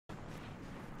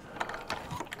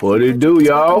What it do,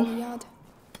 y'all?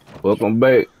 Welcome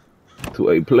back to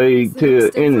a Plague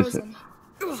Tale Innocence.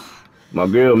 My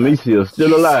girl Amicia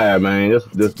still alive, man.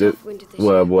 That's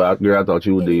well, boy, girl, I thought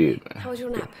you were dead, man. How was your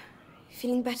nap?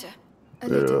 Feeling better? A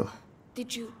little.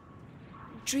 Did you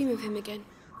dream of him again?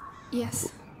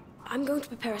 Yes. I'm going to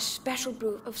prepare a special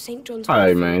brew of St. John's.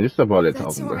 Alright, man, just stop all that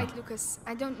That's talking, all bro. right, Lucas.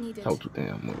 I don't need it. Talk too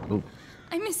damn much. Ooh.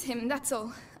 I miss him, that's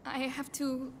all. I have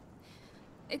to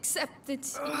accept that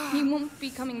he won't be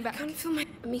coming back. I can't feel my...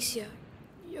 Amicia,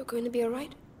 you're going to be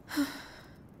alright?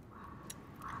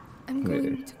 I'm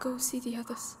going to go see the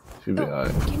others. She'll be alright.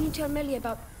 Can you tell Melly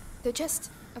about... The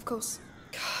chest, of course.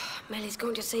 Melly's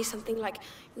going to say something like,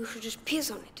 you should just piss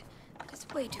on it. It's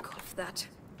way too cold for that.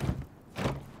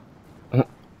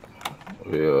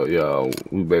 Yeah,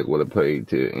 we back with a Plague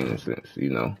Tale Innocence,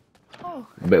 you know. Oh,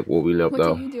 back where we left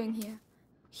off. What are you doing here?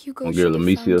 Hugo My girl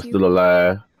Amicia still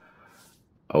alive.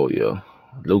 Oh yeah,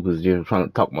 Lucas just trying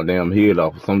to talk my damn head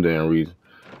off for some damn reason.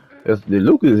 That's the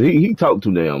Lucas. He talk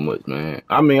too damn much, man.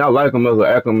 I mean, I like him as an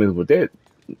alchemist, but that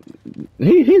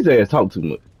his ass talk too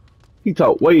much. He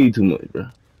talk way too much, bro.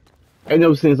 I ain't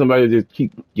never seen somebody just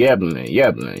keep yabbling.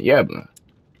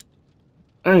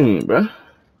 Bro.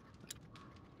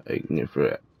 Ignorant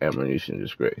for ammunition,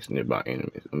 disgrace, nearby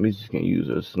enemies. Amicia can use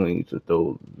her sling to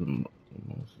throw them.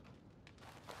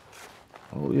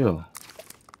 Oh yeah.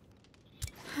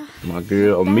 My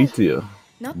girl Amicia.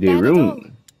 The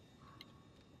room.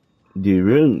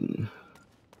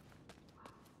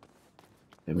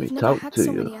 Let me talk to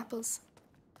so you. Many apples.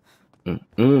 He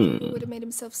would have made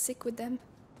himself sick with them.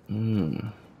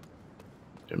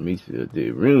 Amicia,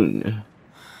 the room.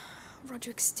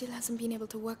 Rodrick still hasn't been able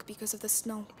to work because of the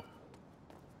snow.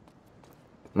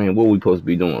 Man, what we supposed to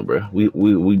be doing, bro? We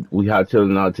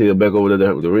hightailing our tail back over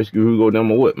there to rescue Hugo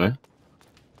them or what, man?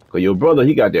 Cause your brother,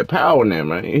 he got that power now,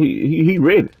 man. He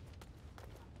ready.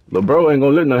 Lil' bro ain't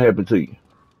gonna let nothing happen to you.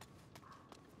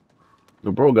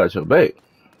 Lil' bro got your back.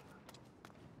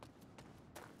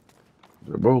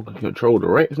 Lil' bro can control the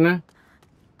rats now.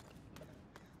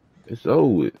 It's over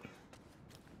with.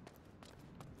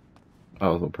 I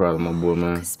was so proud of my boy,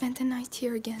 man. Lucas spent the night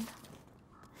here again.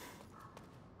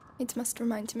 It must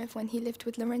remind him of when he lived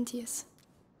with Laurentius.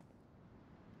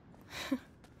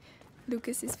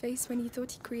 Lucas's face when he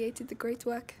thought he created the great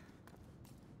work.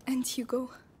 And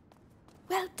Hugo.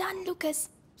 Well done, Lucas.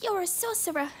 You're a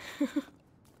sorcerer.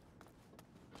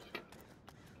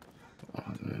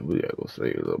 Oh, man, we gotta go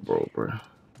save little bro.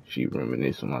 She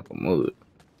reminiscing like a mud.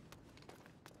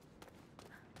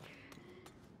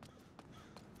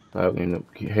 I end up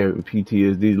having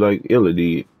PTSD like Ella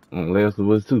did on Last of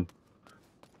Us 2.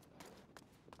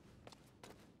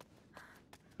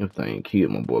 If they ain't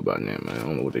killed my boy by now, man. I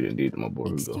don't know what they done did to my boy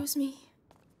Hugo. Excuse me.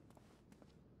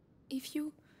 If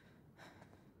you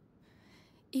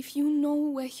know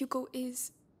where Hugo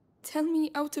is, tell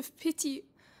me out of pity.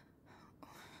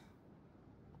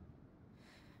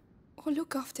 Or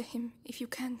look after him if you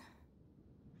can.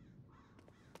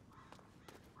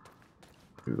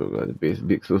 Hugo got the best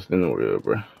big sister in the world,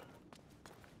 bro.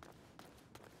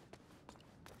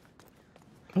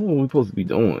 What are we supposed to be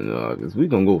doing? Cause we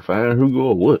gonna go find Hugo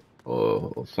or what?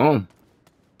 Or something.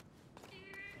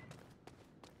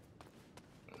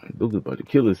 Lucas about to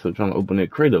kill us, so trying to open that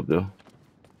crate up there.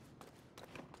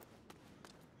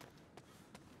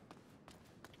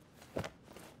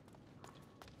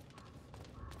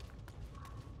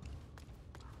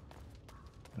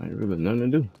 Ain't really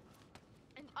nothing to do.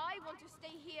 And I want to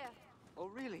stay here.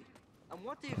 Oh really? And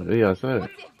what if? Oh, they outside.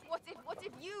 What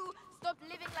if you stop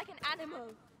living like an animal?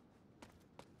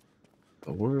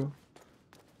 The world.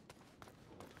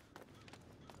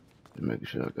 Making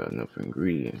sure I got enough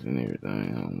ingredients and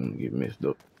everything. I don't want to get messed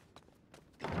up.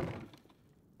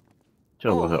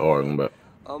 Tell me what her arguing about.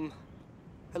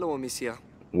 Hello, Amicia.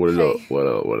 What is up?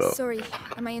 What up? Sorry,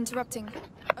 am I interrupting?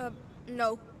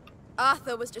 No.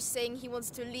 Arthur was just saying he wants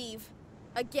to leave.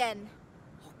 Again.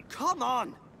 Oh, come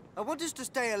on! I want us to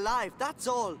stay alive, that's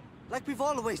all. Like we've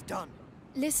always done.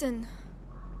 Listen,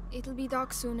 it'll be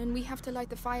dark soon and we have to light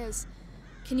the fires.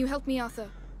 Can you help me, Arthur?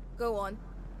 Go on.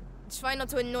 Try not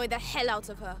to annoy the hell out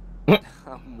of her.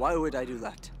 Why would I do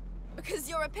that? Because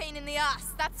you're a pain in the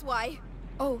ass, that's why.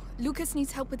 Oh, Lucas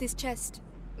needs help with his chest.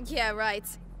 Yeah, right.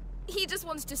 He just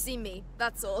wants to see me,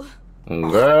 that's all.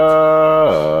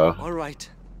 Girl. All right.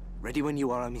 Ready when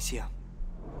you are, Amicia.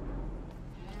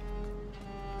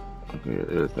 Okay,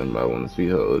 there's somebody want to see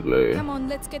her ugly. Come on,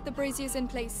 let's get the braziers in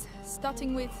place.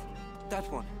 Starting with...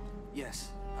 That one.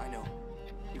 Yes, I know.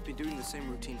 You've been doing the same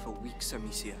routine for weeks,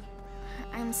 Amicia.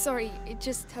 I'm sorry, it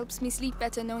just helps me sleep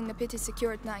better knowing the pit is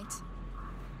secure at night.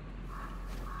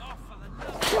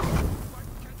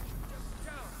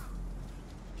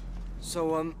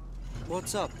 So,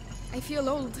 what's up? I feel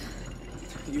old.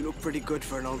 You look pretty good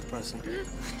for an old person.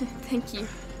 Thank you.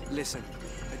 Listen,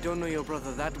 I don't know your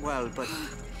brother that well, but...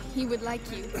 He would like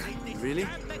you. Really?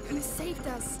 You saved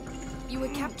us. You were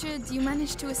captured, you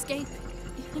managed to escape.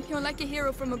 You're like a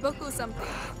hero from a book or something.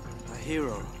 A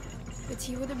hero? But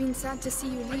he would have been sad to see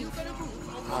you leave.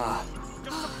 Ah.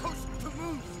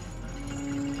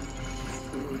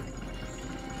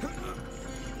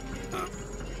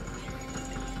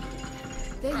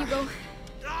 There you go.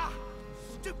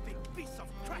 Stupid piece of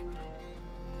crap.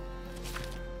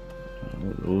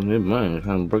 Losing his mind,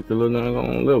 trying to break the little nigga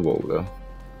on live over there.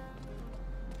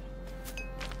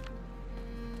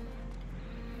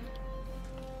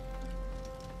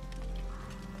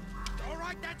 All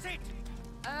right, that's it.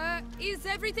 Is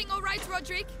everything all right,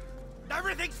 Rodrick?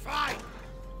 Everything's fine.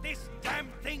 This damn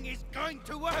thing is going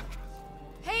to work.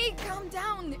 Hey, calm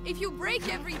down. If you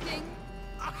break everything...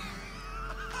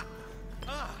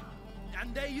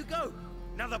 And there you go.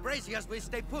 Now the braziers will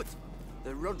stay put.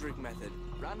 The Rodrick method.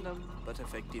 Random, but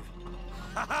effective.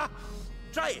 Haha!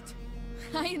 Try it.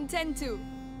 I intend to.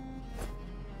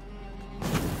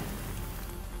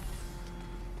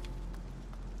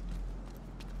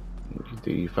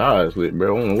 These fires lit,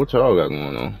 bro. I don't know what y'all got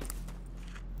going on.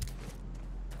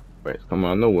 Rats come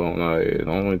out of nowhere on our head. I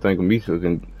don't even think Amicia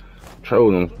can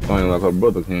control them things like her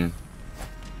brother can.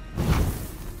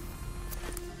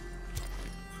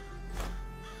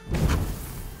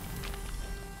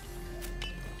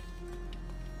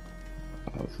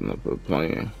 That's another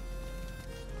plan.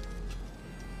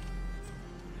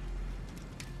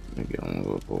 Maybe I'm gonna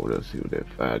go up over there see what that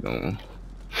fire going.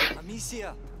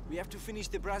 Amicia, we have to finish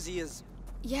the braziers.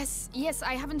 Yes,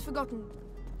 I haven't forgotten.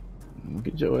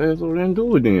 Get your ass over there and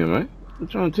do it then, man. What you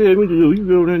trying to tell me to do? You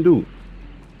go over there and do it.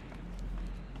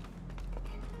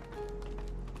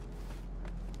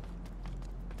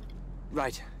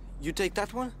 Right, you take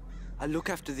that one. I'll look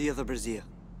after the other brazier.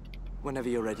 Whenever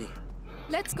you're ready.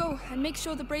 Let's go and make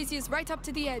sure the brazier's right up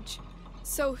to the edge.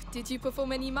 So, did you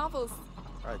perform any marvels?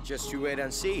 Just you wait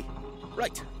and see.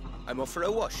 Right, I'm off for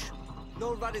a wash.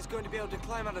 No rat is going to be able to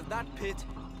climb out of that pit.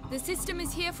 The system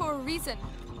is here for a reason.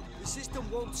 The system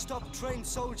won't stop trained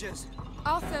soldiers.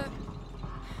 Arthur,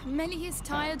 Melly is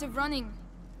tired of running.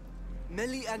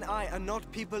 Melly and I are not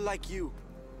people like you.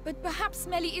 But perhaps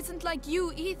Melly isn't like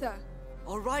you either.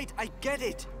 All right, I get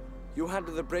it. You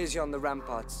handle the brazier on the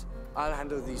ramparts. I'll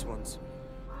handle these ones.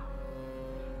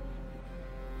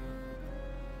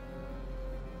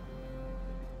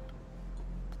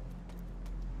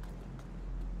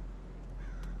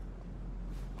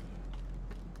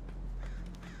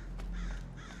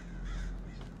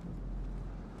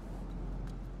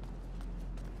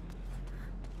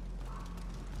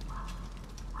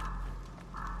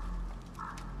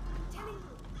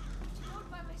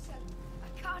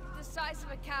 Size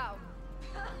of a cow.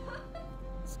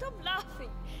 Stop laughing.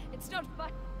 It's not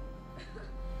fun.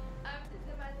 I'm just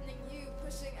imagining you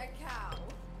pushing a cow.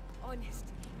 Honest,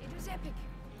 it was epic.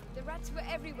 The rats were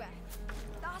everywhere.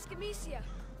 Ask Amicia.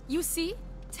 You see?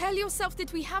 Tell yourself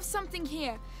that we have something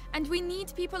here, and we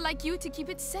need people like you to keep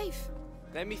it safe.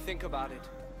 Let me think about it.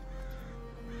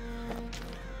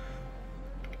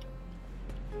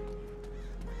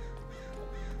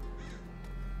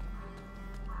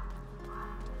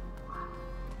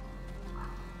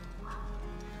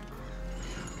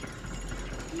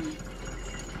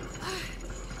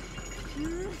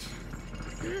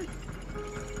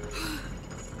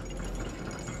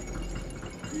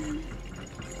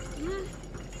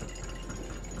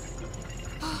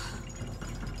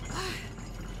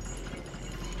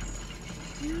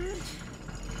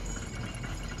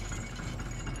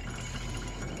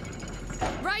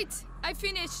 Right, I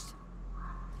finished.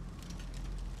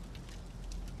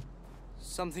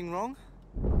 Something wrong?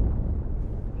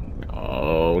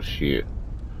 Oh shit.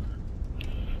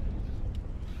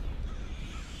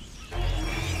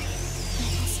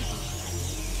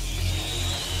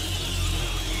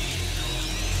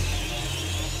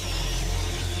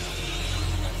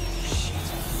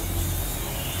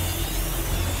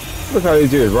 Look how it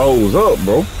just rolls up,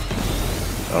 bro.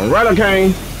 Right, I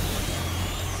came.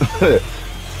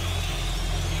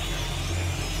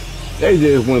 They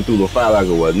just went through the fire like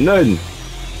it was nothing.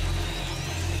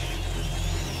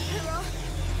 There are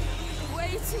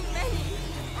way too many.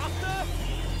 Arthur!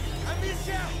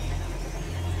 Amicia!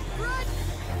 Run!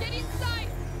 Get inside!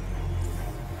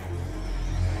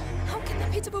 How can the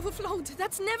pit have overflowed?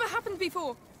 That's never happened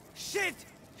before. Shit!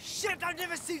 Shit, I've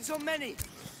never seen so many!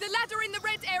 The ladder in the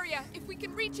red area. If we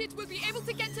can reach it, we'll be able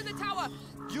to get to the tower.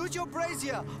 Use your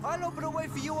brazier! I'll open a way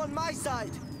for you on my side!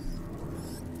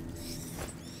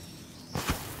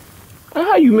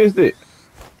 How you missed it?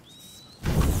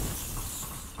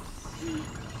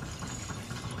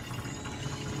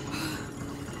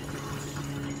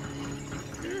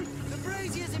 The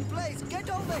brazier's in place. Get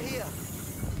over here.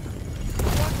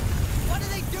 What are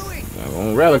they doing?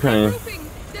 On Radicane.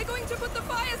 They're going to put the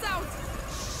fires out.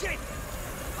 Shit!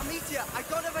 Amicia, I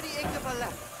don't have any Ignifer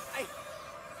left.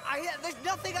 There's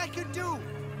nothing I can do.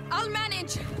 I'll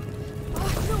manage.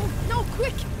 Oh, no,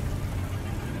 quick.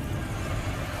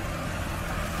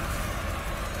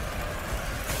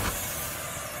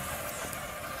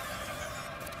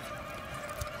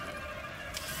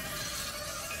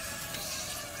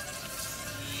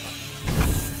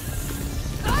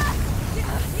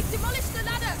 It demolished the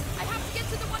ladder. I have to get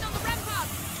to the one on the rampart.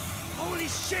 Holy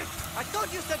shit! I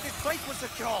thought you said this place was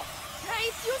secure.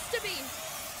 It used to be.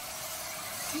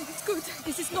 It's good.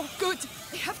 This is not good.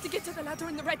 I have to get to the ladder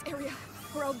in the red area,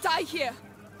 or I'll die here.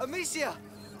 Amicia,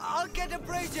 I'll get a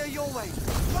brazier your way.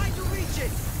 Try to reach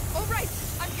it. All right,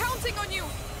 I'm counting on you.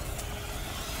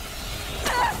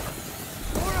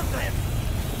 More of them.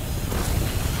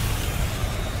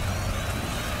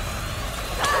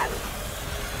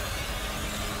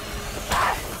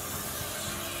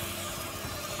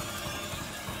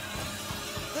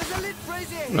 There's a lit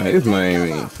brazier here. Man, this man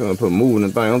ain't trying to put moving the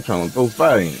thing. I'm trying to throw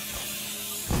fire in it.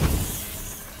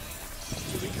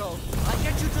 Here we go. I'll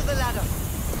get you to the ladder.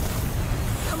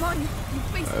 Come on, you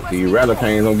face the These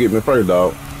Radicanes don't get me first,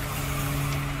 dog.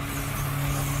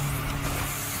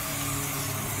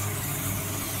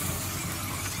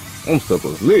 Them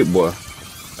suckers lit, boy.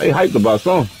 They hyped about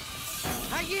something.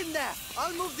 Hang in there.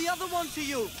 I'll move the other one to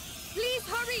you. Please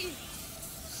hurry.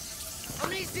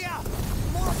 Amicia,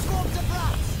 more swarms of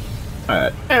rats.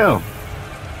 Damn.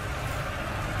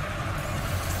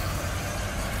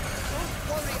 Don't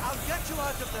worry, I'll get you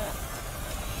out of there.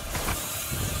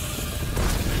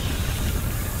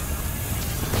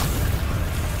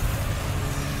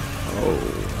 Oh.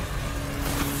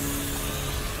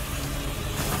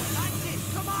 That's it,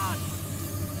 come on.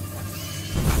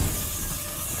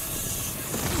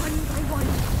 One by one.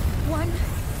 One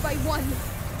by one.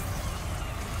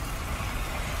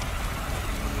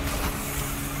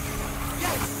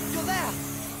 Yes, you're there.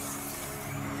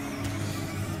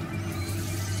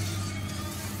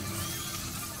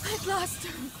 At last.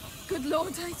 Good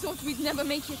Lord, I thought we'd never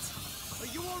make it. Are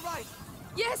you all right?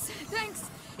 Yes, thanks.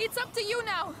 It's up to you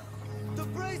now. The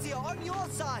brazier on your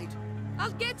side.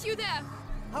 I'll get you there.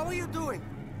 How are you doing?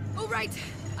 All right.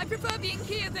 I prefer being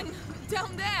here than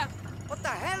down there. What the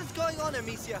hell is going on,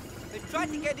 Amicia? They've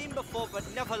tried to get in before, but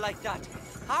never like that.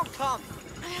 How come?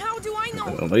 How do I know?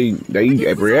 Well, they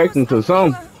reacting to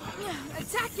some.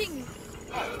 Attacking.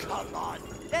 Oh, come on.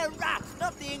 They're rats,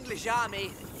 not the English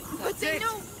army. But they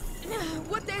know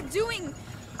what they're doing.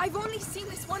 I've only seen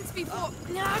this once before.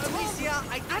 At home. Amicia,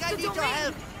 I think At I the need your domain.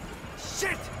 help.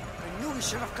 Shit! I knew we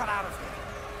should have got out of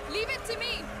here. Leave it to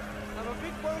me. I'm a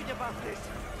bit worried about this.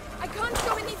 I can't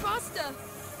go any faster.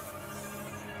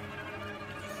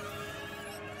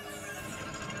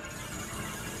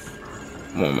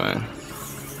 Come on, man.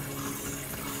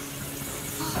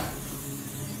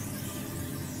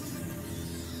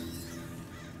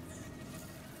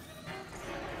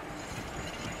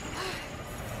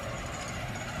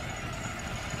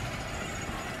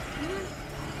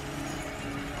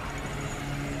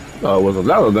 Oh, it was a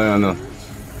ladder down there.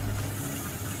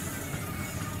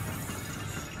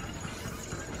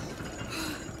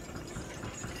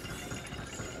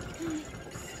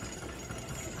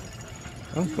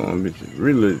 I'm gonna be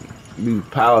really be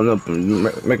piling up and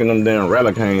making them damn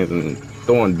Radicanes and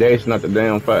dashing out the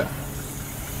damn fire.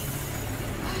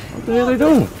 What the hell they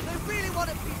doing? They really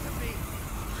want a piece of me.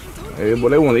 Hey, boy,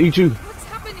 they want to eat you. What's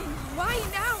happening? Why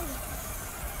now?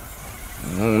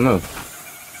 I don't know.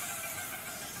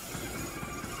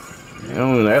 I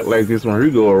don't act like this when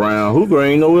Hugo around. Hugo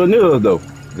ain't nowhere near us though.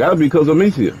 Gotta be because of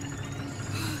Amicia.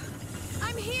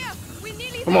 I'm here. We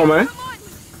nearly Come on, man. Come on.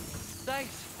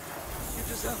 Thanks. You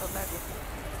deserve a medal.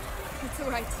 It's all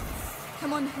right.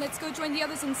 Come on, let's go join the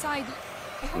others inside.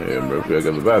 I hope Yeah, they're bro, all we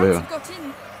gotta right. get out of here. Rats have got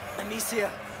in.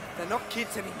 Amicia, they're not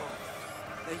kids anymore.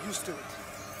 They're used to it.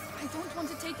 I don't want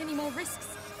to take any more risks.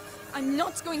 I'm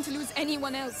not going to lose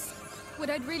anyone else. What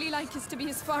I'd really like is to be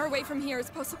as far away from here as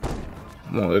possible.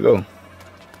 Come on, let's go.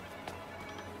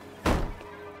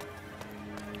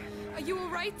 Are you all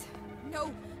right?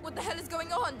 No. What the hell is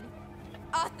going on?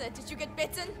 Arthur, did you get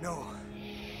bitten? No.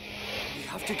 We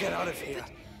have to get out of here.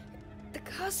 The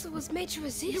castle was made to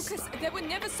resist. Lucas, there were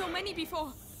never so many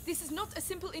before. This is not a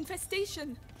simple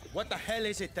infestation. What the hell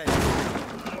is it then?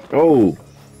 Oh.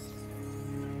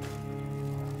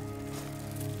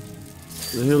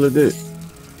 The hell is this?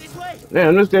 This way!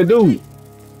 Damn, that's that dude.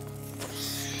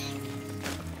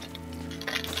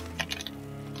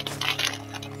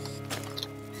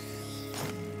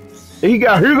 He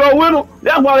got Hugo with him.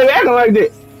 That's why they acting like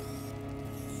that.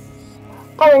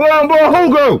 Come on, boy,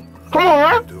 Hugo. Come on,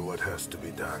 man. Do what has to be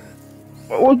done.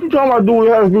 What you talking about? Do what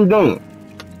has to be done?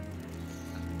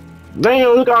 Damn,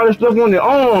 look at all this stuff on their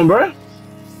arm, bruh.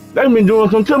 They been doing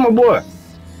something to my boy.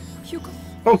 Hugo.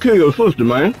 Don't kill your sister,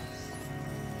 man.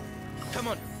 Come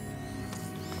on.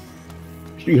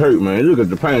 She hurt, man. Look at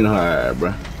the pain in her eye,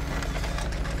 bruh.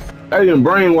 They done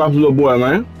brainwashed the little boy,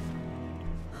 man.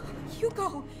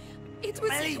 Hugo. It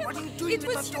was Ellie, him. what are you doing It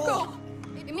with was the Hugo. door?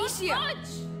 Amicia.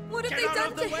 What have Get they out done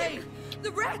of the to way. him?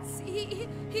 The rats.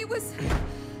 He was.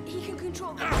 He can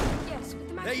control them. Yes, with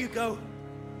the There magic. you go.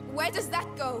 Where does that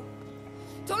go?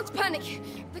 Don't panic.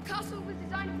 The castle was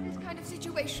designed for this kind of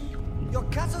situation. Your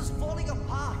castle's falling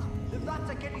apart. The rats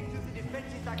are getting through the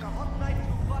defenses like a hot knife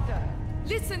through butter.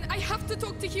 Listen, I have to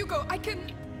talk to Hugo. I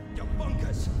can. You're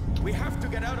bonkers. We have to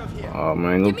get out of here. Oh,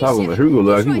 man, no talking about Hugo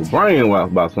like he was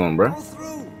brainwashed by something, Go bruh.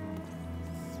 through.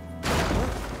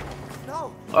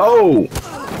 No. Oh.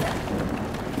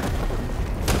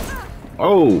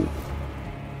 Oh.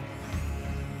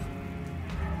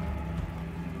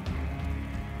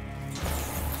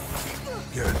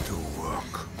 Get to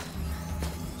work.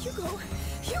 Hugo.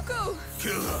 Hugo.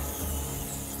 Kill her,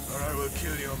 or I will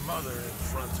kill your mother in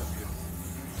front of you.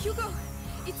 Hugo.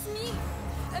 It's me.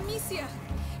 Amicia.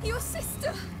 Your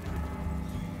sister.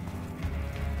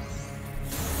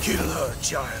 Kill her,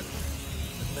 child.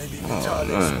 And maybe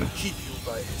Vitalis will keep you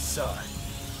by his side.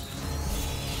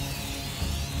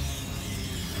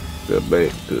 Got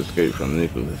back to escape from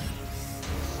Nicholas.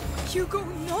 Hugo,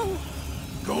 no.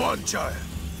 Go on, child.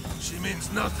 She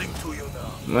means nothing to you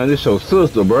now. Man, this your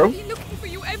sister, bro. I've been looking for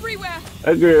you everywhere.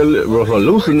 That girl was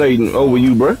hallucinating over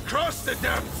you, bro. Cross the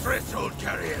damn threshold,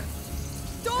 carrier.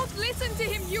 Don't listen to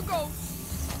him, Hugo.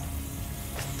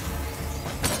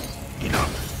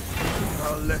 Enough.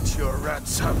 I'll let your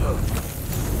rats have her.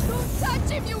 Don't touch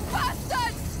him, you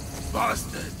bastard.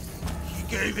 Bastard. He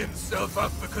gave himself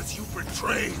up because you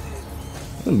betrayed him.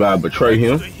 I'm about to betray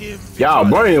him. To him, Y'all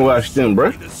Vitalis brainwashed them, bro.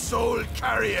 will be the sole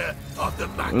carrier of the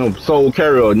magic. No soul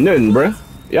carrier or nothing, bro.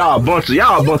 Y'all a bunch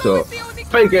of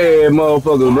fake ass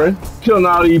motherfuckers, bro. Killing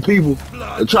all these people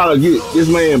and try to get this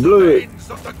man blood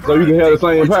so you can have the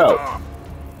same power.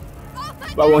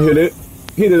 If I want to hear that,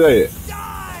 hit his ass.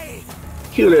 Die!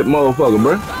 Kill that motherfucker,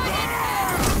 bro.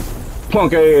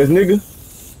 Punk ass nigga.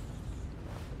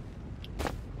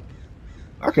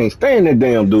 I can't stand that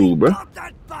damn dude, bro. Stop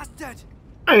that bastard!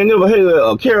 I ain't never had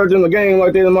a character in a game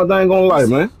like that in my dang on life,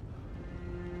 man.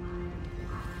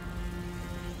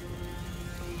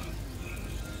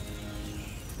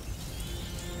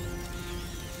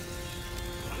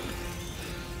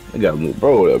 I got a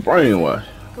bro that brainwash.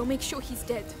 Go make sure he's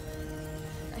dead.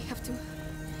 I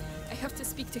have to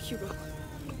speak to Hugo.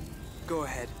 Go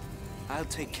ahead. I'll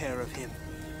take care of him.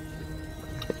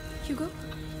 Hugo?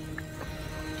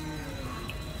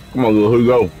 Come on, little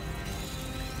Hugo.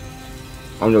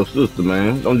 I'm your sister,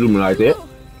 man. Don't do me like that. Hugo,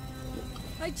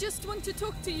 I just want to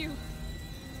talk to you.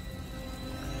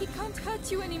 He can't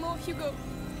hurt you anymore, Hugo.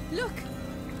 Look.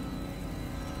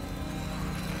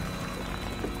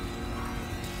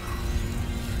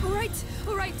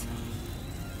 All right.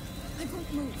 I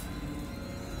won't move.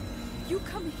 You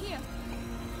come here.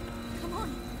 Come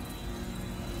on.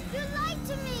 You lied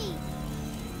to me!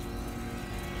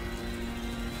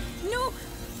 No.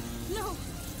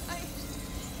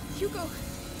 Hugo.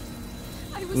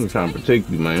 I was I'm trying to protect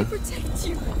you, man. to protect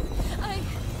you.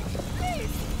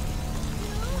 Please.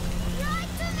 You lied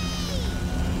to me!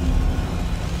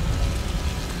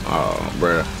 Oh,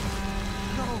 bruh.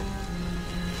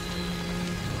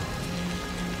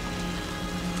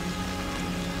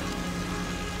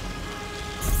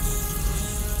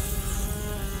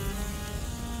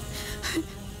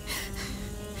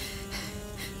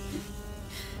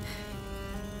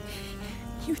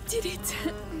 You did it.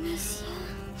 Amicia.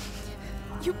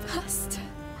 You passed.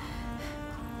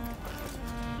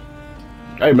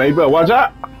 Hey, man, you better watch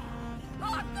out.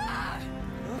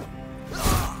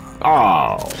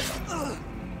 Oh.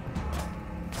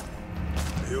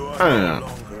 You are Damn. no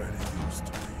longer any use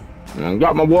to me. I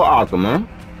got my boy Arthur, man.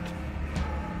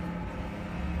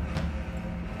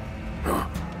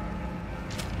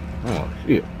 Oh,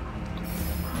 shit.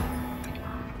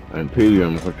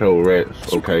 Imperium control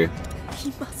rats, okay.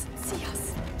 He mustn't see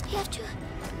us. We have to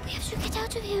get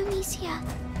out of here, Amicia.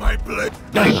 My blade.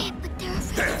 Damn. But they're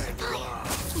afraid of the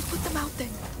fire. We put them out then.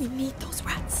 We need those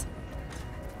rats.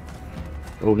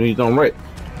 Oh, these don't rats.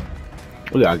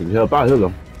 Oh, yeah, I can help out here,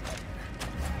 though.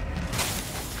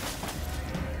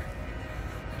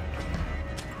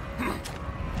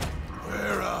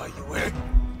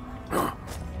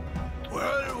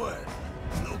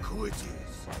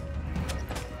 is.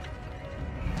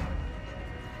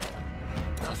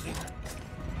 Nothing.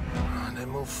 And they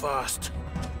move fast.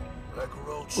 Like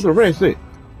roaches. What the rest at?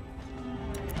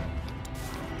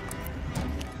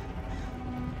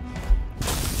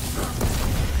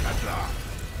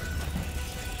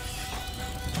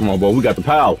 Come on, boy. We got the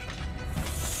power.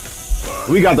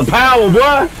 We got the power,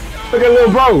 boy. Look at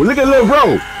little bro. Look at little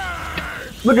bro.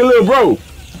 Look at little bro.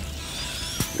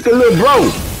 Look at little bro.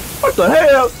 What the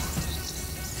hell?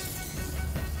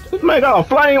 This man got a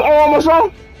flame arm or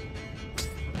something?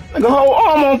 Like a whole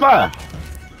arm on fire.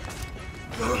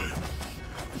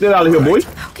 Get out of here, boy.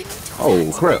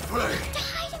 Oh, crap.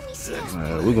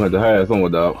 Man, we're gonna have to hide somewhere,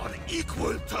 dog.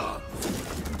 Equal terms.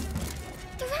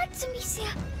 The rats,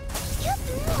 Amicia. Kill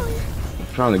them all. I'm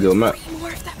trying to get them out. More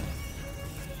of them.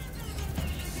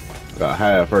 Gotta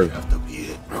hide first. Have to be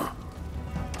it.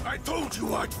 I told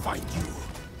you I'd find you.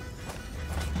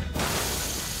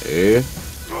 Yeah.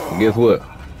 Guess what?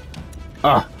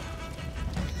 Ah.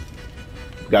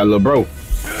 Got a little bro.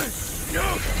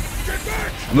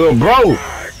 Little bro.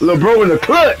 Little bro in the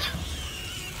clutch.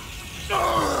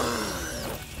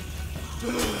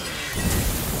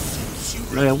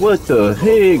 Man, what the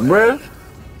heck, bruh?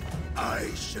 I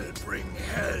shall bring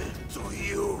hell to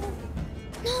you.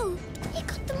 No, he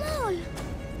got them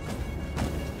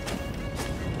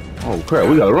all. Oh crap,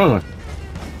 we gotta run.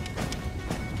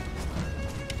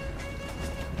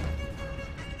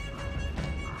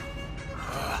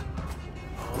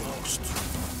 Almost.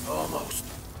 Almost.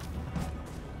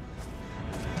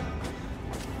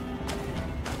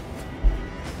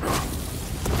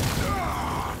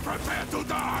 Prepare to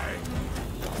die.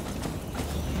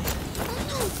 Oh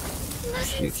no, he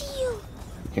mustn't see you.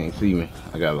 You can't see me.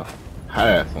 I gotta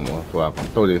hide somewhere so I can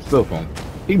throw this stuff on.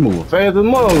 He moving fast as a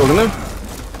motherfucker, man.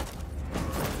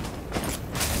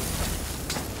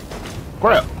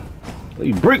 Crap.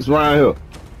 These bricks around here.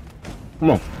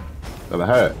 Come on. Gotta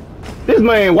hide. This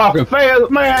man walking fast.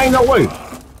 Man, ain't no way.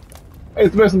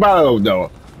 Ain't messing about those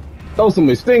dog. Throw some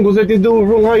extinguishers at this dude.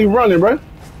 How you running, bro?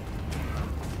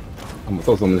 I'm gonna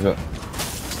throw some of this up.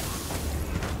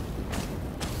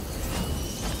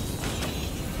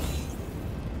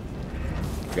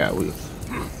 God, we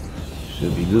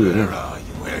should be good, Where huh? are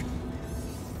you, eh?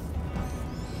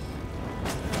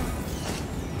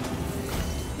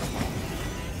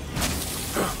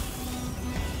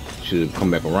 Should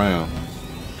come back around.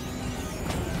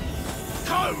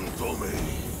 Come to me.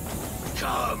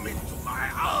 Come into my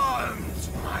arms,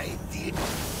 my dear.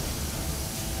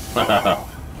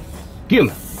 Get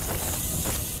him.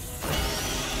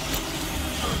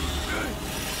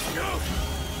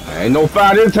 Ain't no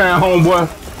fire this time, homeboy.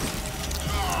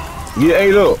 Get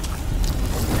ate up.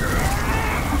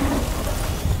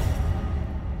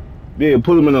 Yeah,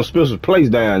 put him in a special place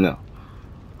down there.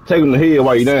 Take him to head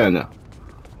while you down there.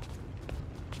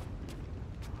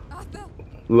 Arthur.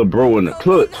 Little bro in the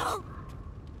clutch. No.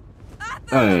 Arthur.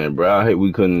 Dang, bro. I hate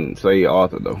we couldn't say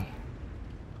Arthur though.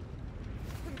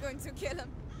 I'm going to kill him.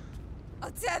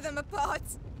 I'll tear them apart.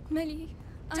 Melly,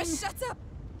 Just shut up.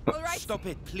 All right. Stop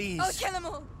it, please. I'll kill them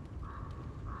all.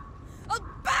 I'll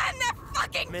burn their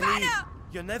fucking Millie, banner.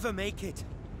 you'll never make it.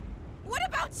 What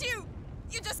about you?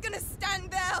 You're just gonna stand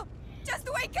there. Just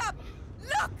wake up.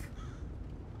 Look.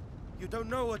 You don't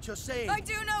know what you're saying. I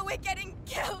do know we're getting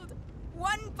killed.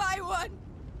 One by one.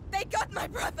 They got my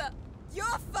brother.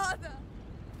 Your father.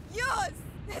 Yours.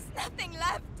 There's nothing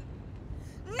left.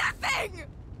 Nothing.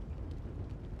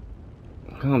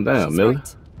 Calm down, she's Millie.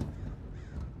 right.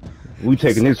 We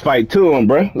taking this fight to him,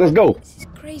 bro. Let's go. This is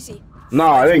crazy.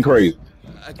 Nah, it ain't crazy.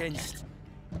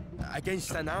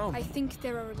 Against an arm. I think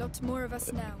there are a lot more of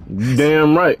us now. You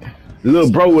damn right.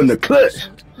 Little bro in the clutch.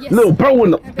 Yes. Little bro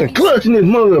in the clutch in his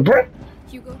mother, bro.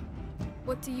 Hugo,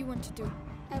 what do you want to do?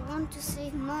 I want to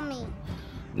save Mommy.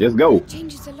 Let's go.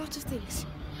 Changes a lot of things.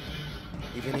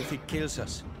 Even if it kills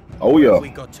us. Oh yeah. We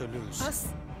got to lose. Us?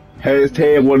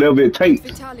 Hashtag whatever it takes.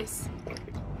 Vitalis.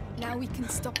 Now we can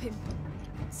stop him.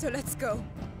 So let's go.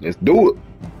 Let's do it.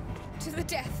 To the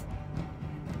death.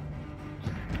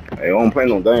 Hey, I don't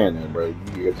plan on dying there, bro.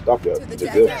 You get stop that. To the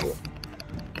death.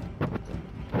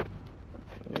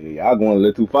 Hey, I going a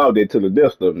little too far there to the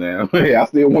death stuff now. Hey, I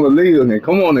still want to live, man.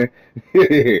 Come on, man.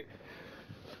 It's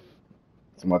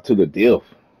my to the death.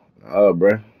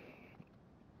 Bro.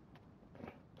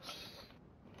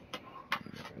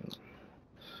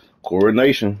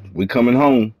 Coronation. We coming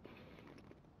home.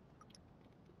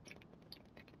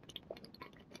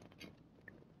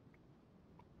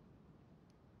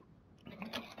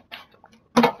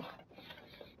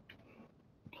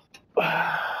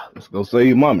 Let's go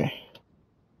save Mommy.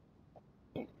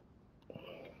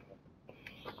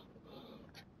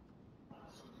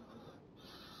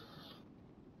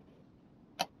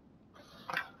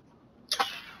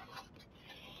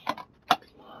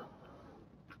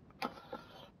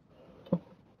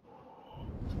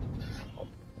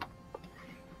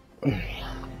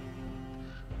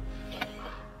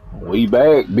 We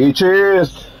back,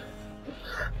 bitches.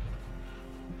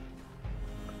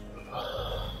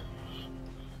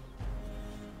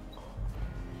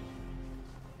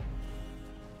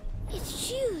 It's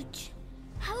huge.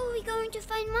 How are we going to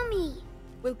find Mummy?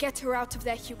 We'll get her out of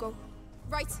there, Hugo.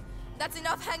 Right, that's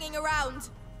enough hanging around.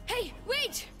 Hey,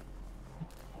 wait!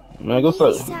 Man, go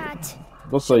Really say, sad.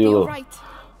 go say your little, Right.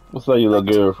 go say your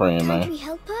little girlfriend, Can't man. we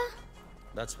help her?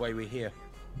 That's why we're here.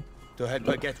 To help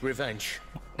her get revenge.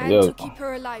 And Yeah. to keep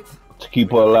her alive. To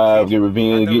keep her alive, get And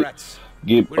revenge, the rats.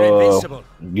 get We're invincible.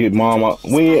 get mama.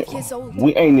 He's We 5 years old.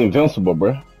 we ain't invincible,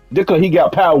 bruh. Just cause he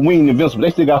got power, we ain't invincible.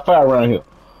 They still got fire around here.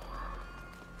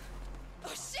 Oh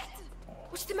shit!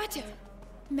 What's the matter?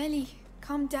 Melly,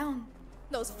 calm down.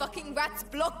 Those fucking rats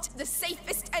blocked the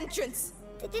safest entrance.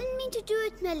 They didn't mean to do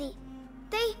it, Melly.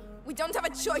 We don't have a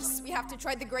choice. We have to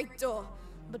try the great door.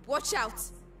 But watch out.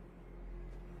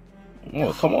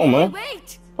 Oh, come on, man.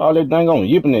 Wait! All that dang on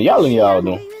yipping and yelling y'all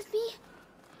Angry doing. with me?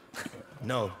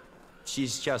 No,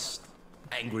 she's just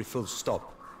angry full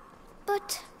stop.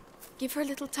 But Give her a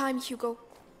little time, Hugo.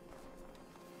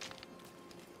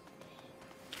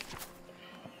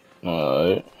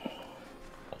 Alright.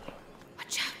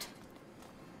 Watch out.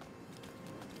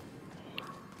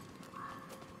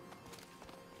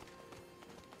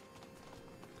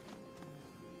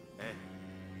 Hey,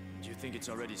 do you think it's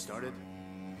already started?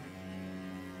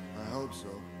 I hope so,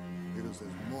 because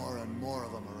there's more and more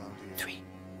of them around here. 3.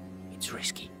 It's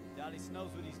risky. Dallas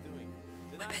knows what he's doing.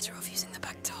 We're better off using the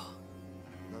back door.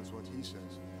 That's what he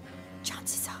says.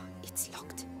 Chances are it's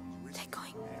locked. They're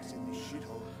going. It's in the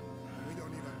shithole. We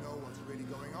don't even know what's really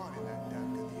going on in that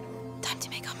damn cathedral. Time to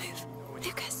make our move.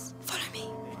 Lucas, follow me.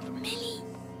 Millie.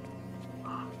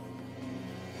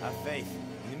 Have faith.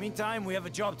 In the meantime, we have a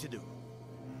job to do.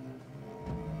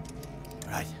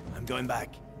 Right, I'm going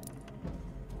back.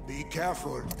 Be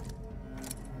careful.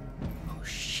 Oh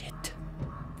shit.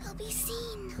 I'll be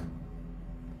seen.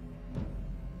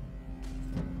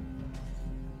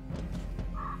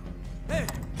 Hey!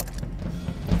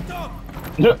 Stop!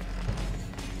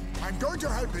 I'm going to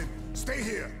help him. Stay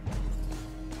here.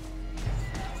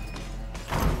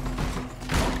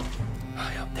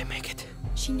 I hope they make it.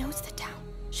 She knows the town.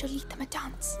 She'll lead them a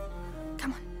dance.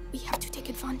 Come on, we have to take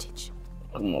advantage.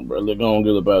 Come on, bro. Let's go and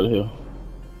get up out of here.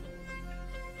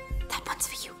 That one's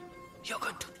for you. You're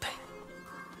going to pay.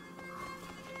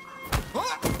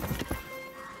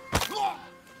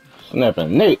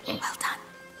 Snapping necks. Well done.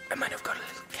 I might have got a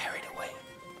little carried away.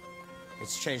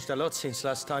 It's changed a lot since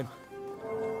last time.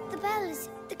 The bells.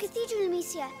 The cathedral,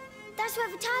 Amicia. That's where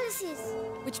Vitalis is.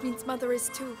 Which means Mother is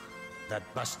too. That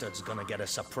bastard's gonna get a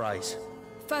surprise.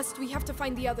 First, we have to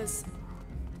find the others.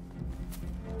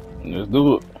 Let's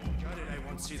do it. Got it, I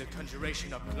won't see the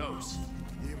conjuration up close.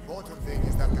 The important thing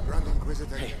is that the Grand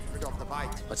Inquisitor Hey. gets rid of the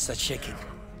bite. What's that shaking?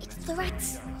 It's the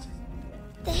rats.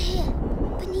 They're here,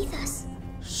 beneath us.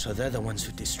 So they're the ones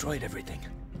who destroyed everything.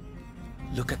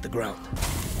 Look at the ground.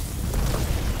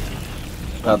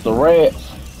 Got the rats.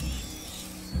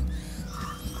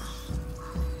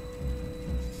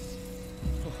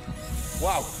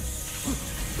 Wow.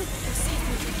 They're safe,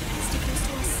 Rodrick. Stay close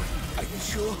to us. Are you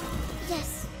sure?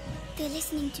 Yes, they're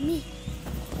listening to me.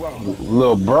 Wow.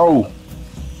 Little bro.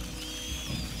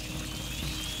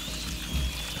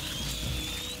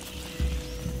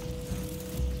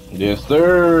 Yes,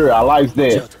 sir. I like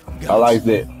that. I like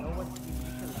that.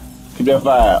 Keep that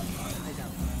fire.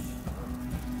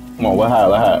 Come on, what high,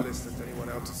 what high? Is anyone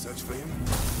out to search for him?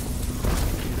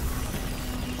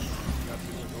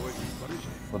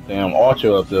 What damn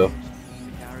archer up there? The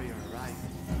carrier arrived.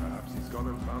 Perhaps he's gone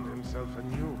and found himself a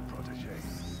new protege.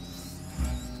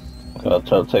 I'll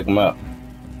try to take him out.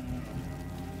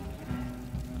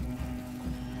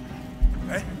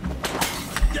 Hey?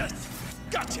 Yes!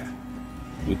 Gotcha!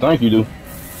 You think you do? The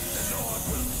Lord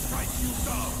will strike you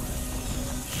down!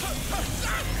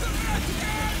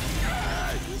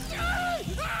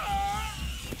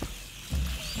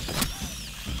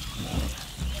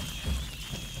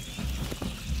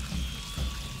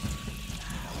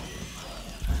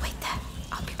 Wait there.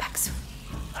 I'll be back soon.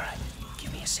 Alright,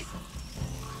 give me a signal.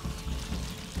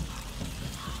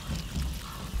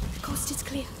 The coast is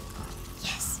clear.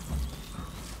 Yes.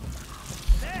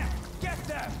 There! Get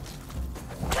them!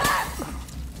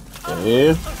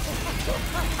 Yeah.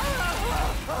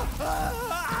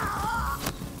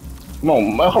 Come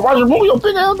on, man. Roger, move your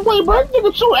big ass away, bro.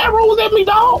 Nigga, shoot arrows at me,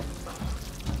 dog.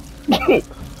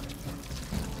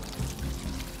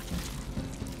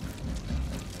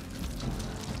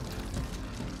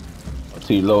 I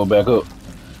see you lower back up.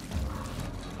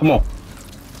 Come on.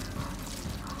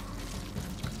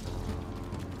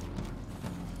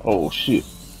 Oh shit.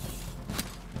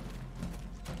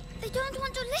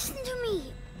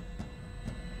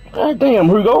 God damn,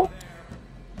 Hugo.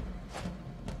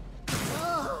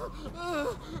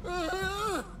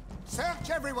 Search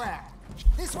everywhere.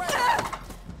 This way.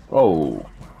 Oh.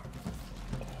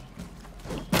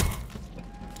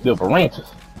 The branches.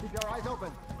 Keep your eyes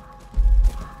open.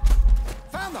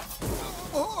 Found them.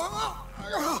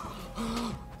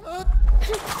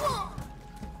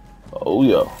 Oh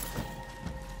yeah.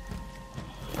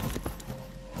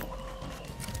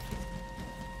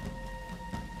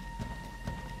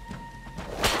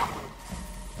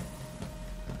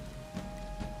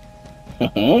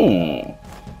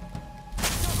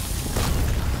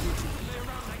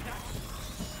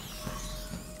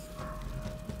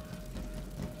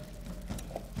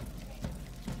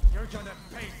 You're gonna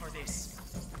pay for this.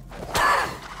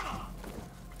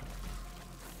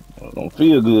 Don't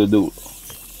feel good, dude.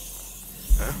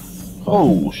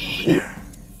 Oh shit.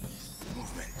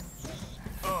 Movement.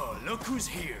 Oh, look who's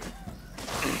here.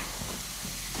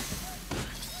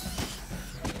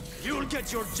 You'll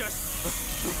get your just.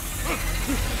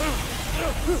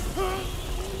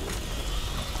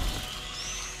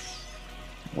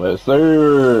 Well,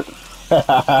 sir.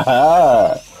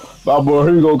 My boy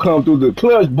Hugo come through the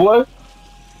clutch, boy.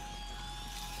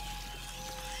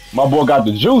 My boy got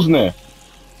the juice now.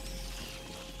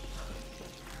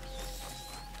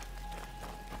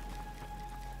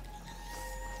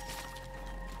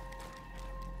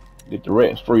 Get the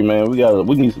rats free, man.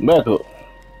 We need some backup.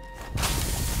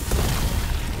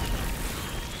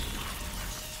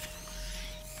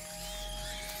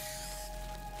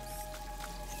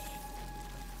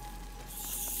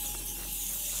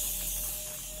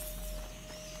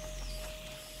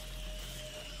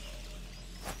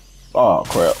 Oh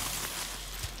crap.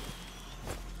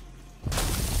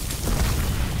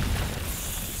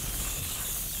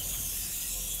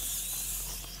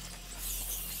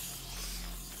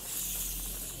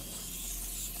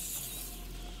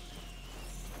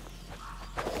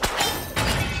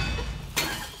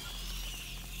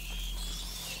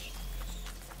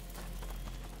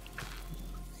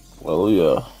 Well,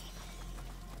 yeah.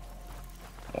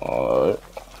 Alright.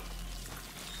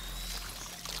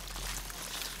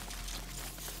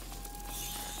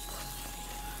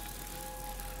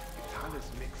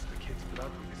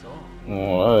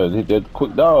 Alright, hit that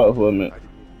quick dog for a minute. I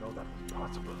didn't know that was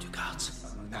possible. Two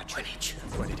gods. Naturally,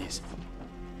 that's what it is.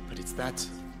 But it's that,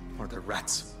 or the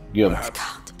rats. Get him.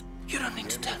 God, you don't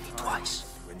need to tell me twice.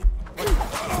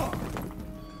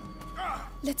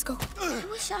 Let's go. I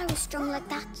wish I was strong like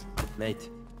that. Mate,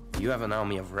 you have an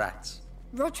army of rats.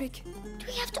 Rodrick, Do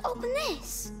we have to open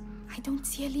this? I don't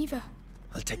see a lever.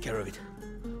 I'll take care of it.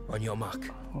 On your mark.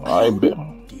 Alright, bit.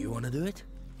 Do you want to do it?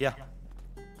 Yeah.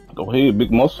 Go ahead,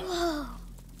 big muscle. Whoa.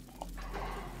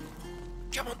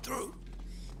 Come on through.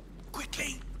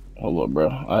 Quickly. Hold up, bro.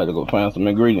 I had to go find some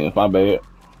ingredients. My bad.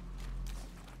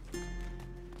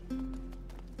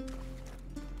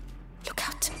 Look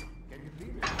out. Stay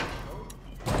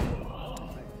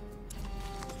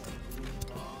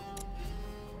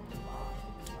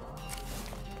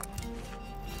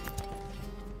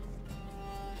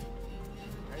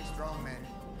strong, men.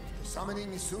 The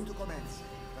summoning is soon to commence.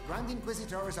 The Grand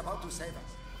Inquisitor is about to save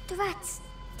us. The rats.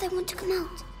 They want to come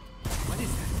out. What is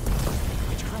that?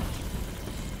 Witchcraft?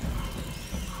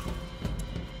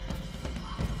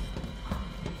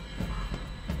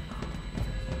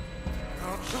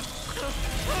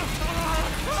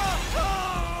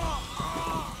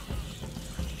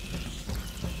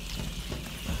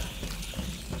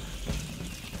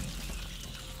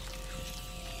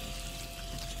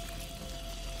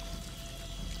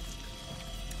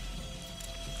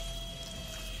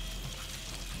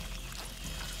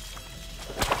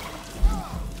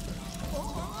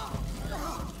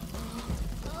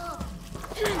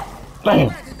 Damn.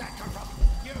 Where did that come from?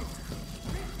 You!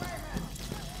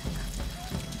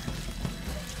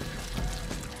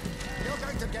 You're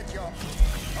going to get your...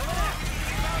 Over there!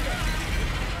 Found it!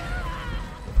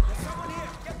 There's someone here.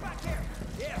 Get back here.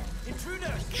 Here,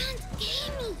 intruders. Can't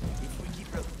hear me. If we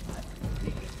keep real, I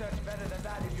think you search better than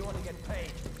that if you want to get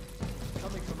paid.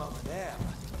 Coming from over there.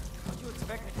 How do you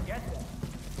expect me to get there?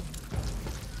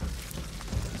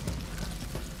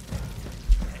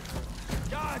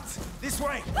 Guards, this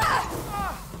way.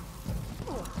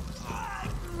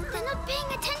 They're not paying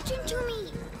attention to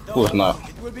me. Of course not.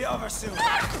 It will be over soon.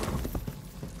 I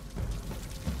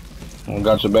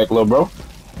got your back, little bro.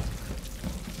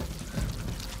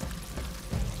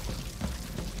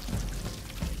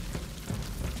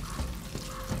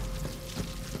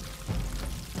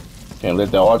 Can't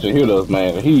let that archer hit us,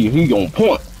 man. He on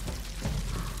point.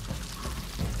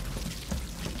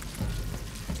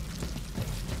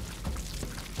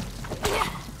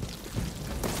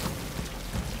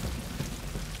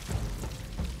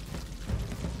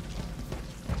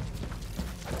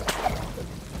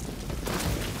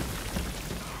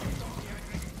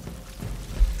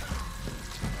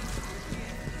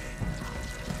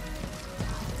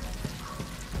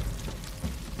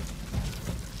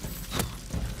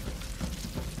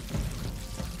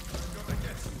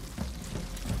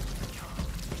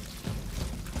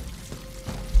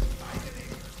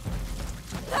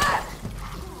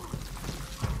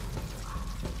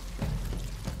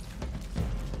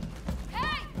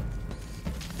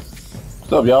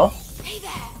 What's up, y'all? Hey there!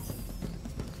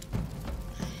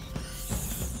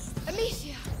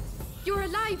 Amicia! You're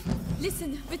alive!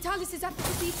 Listen, Vitalis is at the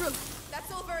cathedral. That's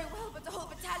all very well, but the whole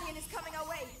battalion is coming our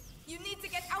way. You need to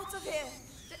get out of here.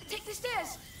 Take the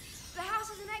stairs. The house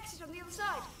has an exit on the other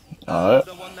side. Alright.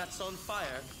 The one that's on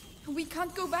fire? We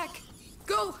can't go back.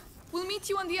 Go! We'll meet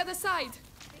you on the other side.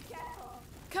 Be careful.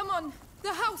 Come on,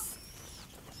 the house.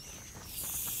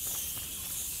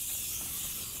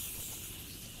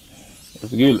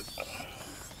 Let's get it.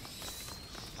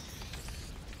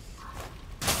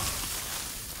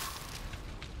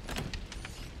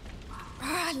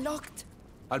 Ah, locked.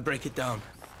 I'll break it down.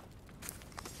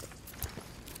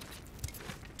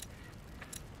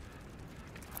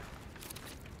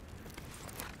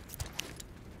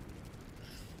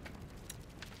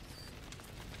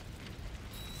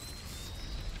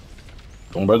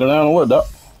 Don't break it down or what, Doc?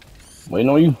 Waiting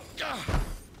on you.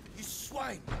 You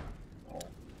swine!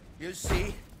 You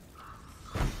see?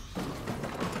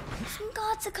 Some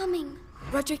guards are coming.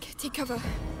 Rodrick, take cover.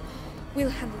 We'll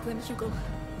handle them, Hugo.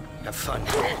 Have fun.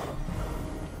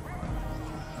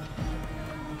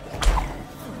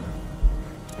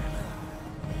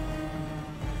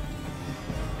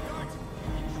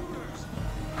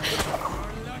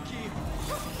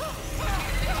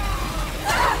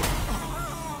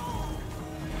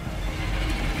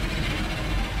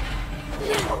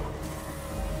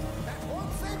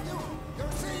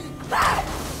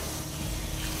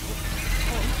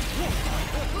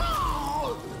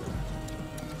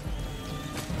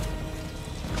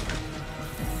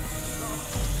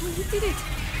 You did it!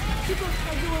 Hugo,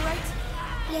 are you alright?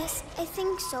 Yes, I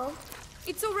think so.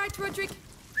 It's alright, Rodrick.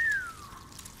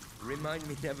 Remind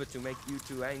me never to make you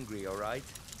too angry, alright?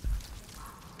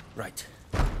 Right.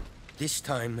 This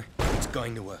time, it's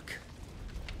going to work.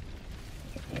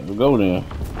 Here we go then.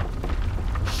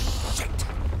 Shit!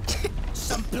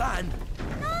 Some plan!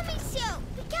 No, Amicia!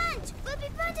 We can't! We'll be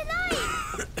burned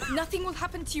alive! Nothing will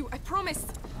happen to you, I promise.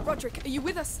 Rodrick, are you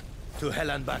with us? To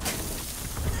hell and back.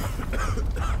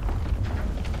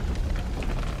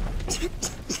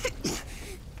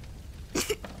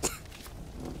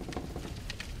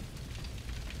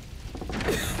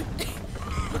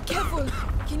 Careful!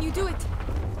 Can you do it?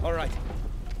 All right.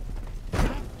 The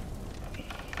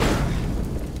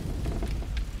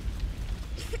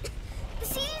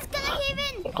ceiling's gonna cave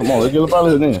in! Come on, let's get up out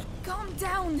of here then. Calm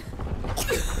down!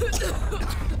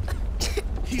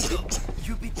 Hugo,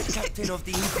 you beat the captain of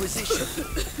the Inquisition.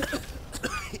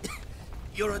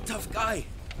 You're a tough guy.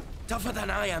 Tougher than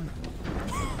I am.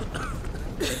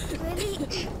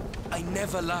 Really? I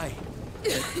never lie.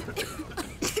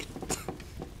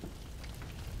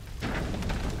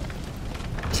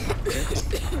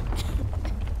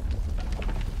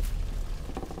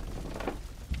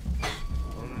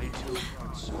 Only 2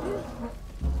 months.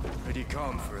 Pretty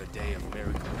calm for a day of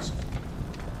miracles.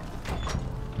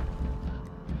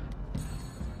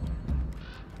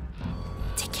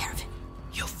 Take care of him.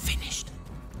 You're finished.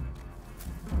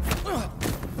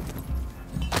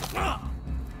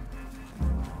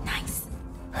 Nice.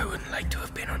 I wouldn't like to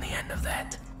have been on the end of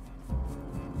that.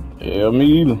 Yeah, me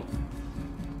either.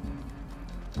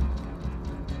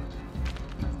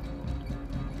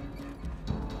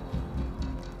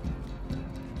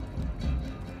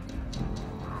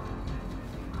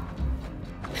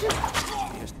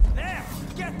 There!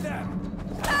 Get them!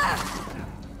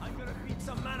 I'm gonna beat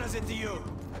some manners into you!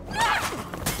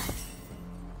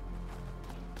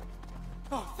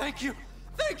 Oh, thank you!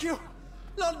 Thank you!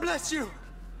 Lord bless you!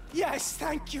 Yes,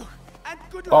 thank you! And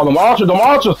good luck! Oh, the archers, the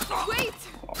archers! Wait!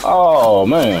 Oh,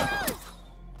 man.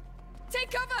 Take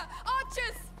cover!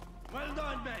 Archers! Well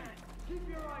done, men! Keep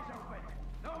your eyes open!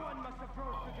 No one must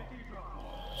approach the cathedral!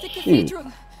 The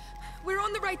cathedral! We're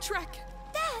on the right track!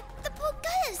 There! The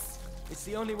portcullis! It's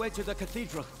the only way to the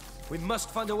cathedral. We must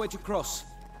find a way to cross.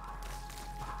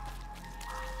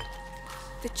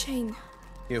 The chain.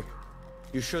 You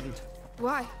shouldn't.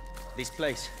 Why? This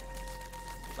place.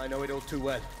 I know it all too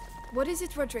well. What is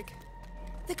it, Rodrick?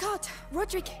 The cart!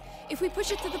 Rodrick! If we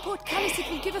push it to the portcullis, it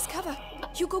will give us cover.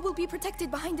 Hugo will be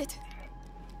protected behind it.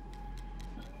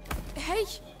 Hey!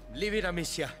 Leave it,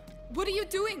 Amicia. What are you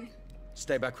doing?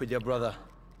 Stay back with your brother.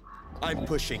 I'm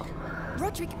pushing.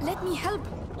 Rodrick, let me help.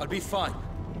 I'll be fine.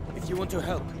 If you want to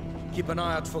help, keep an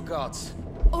eye out for guards.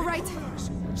 All right.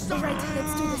 All right,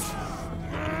 let's do this.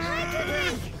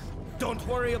 Don't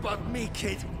worry about me,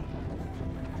 kid.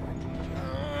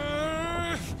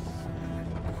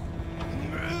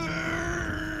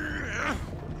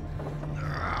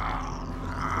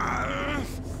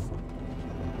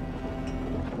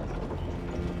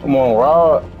 Come on,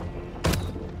 Rod.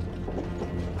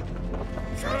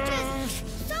 Soldiers!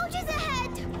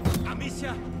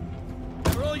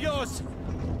 yours.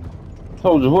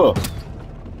 Told you what?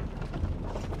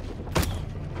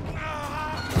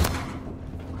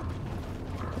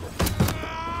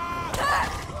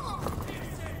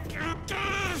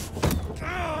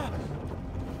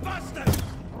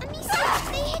 Amicia,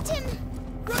 they hit him.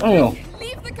 Damn.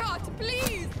 Leave the cart,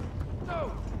 please.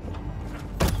 No.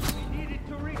 We needed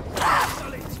to reach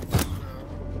solid.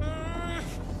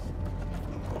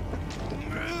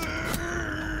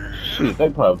 Shit, they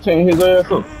probably tearing his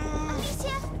ass up.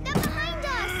 Amicia, they're behind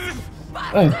us.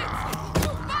 Hey.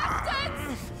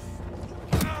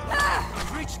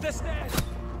 Reach the stairs.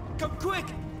 Come quick.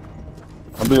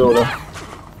 I'll be over there.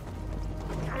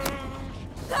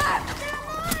 There are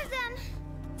more of them.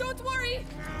 Don't worry.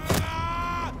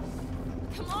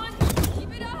 Come on,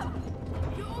 keep it up.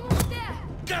 You're almost there.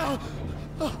 Die,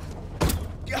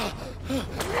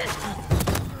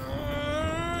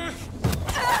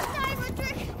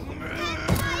 Rodrick. Can't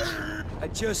die. I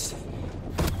just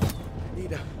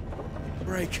need a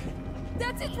break.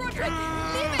 That's it, Rodrick.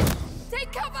 Leave it.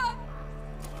 Take cover.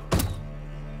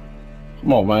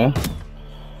 Come on, man.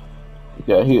 You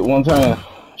got hit one time.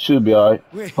 Should be alright.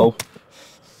 Hope.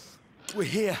 We're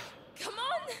here. Come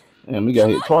on. Damn, we got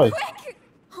hit twice. Quick.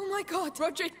 Oh my God,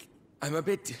 Rodrick. I'm a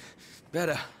bit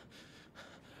better.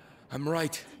 I'm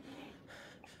right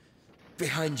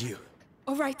behind you.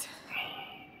 All right.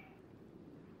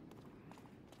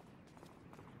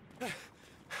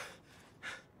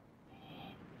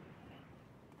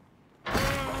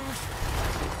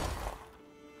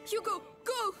 Hugo,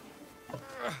 go!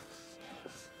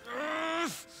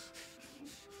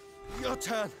 Your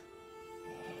turn.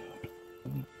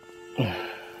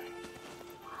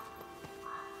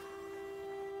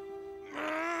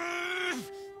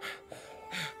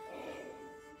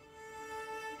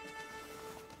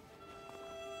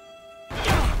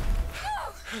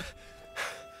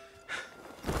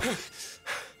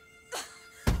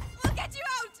 We'll get you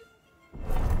out!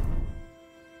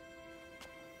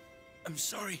 I'm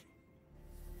sorry.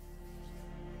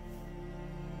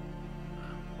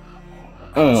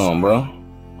 Bro.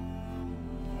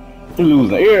 You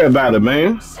losing everybody,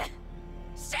 man.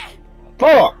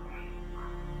 Fuck!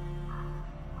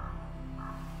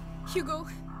 Hugo,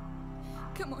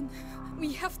 come on.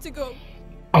 We have to go.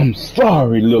 I'm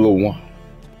sorry, little one.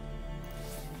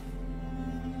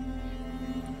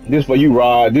 This for you,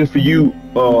 Rod. This for you,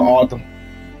 Arthur.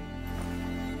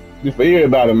 This for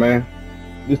everybody, man.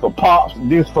 This for Pops.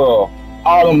 This for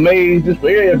Autumn Maze. This for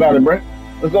everybody, bro.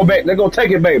 Let's go back. Let's go take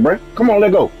it back, bro. Come on,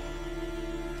 let's go.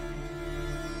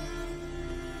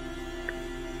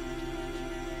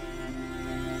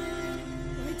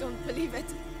 I don't believe it.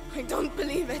 I don't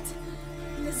believe it.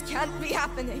 This can't be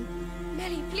happening.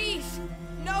 Melly, please.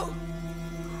 No.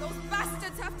 Those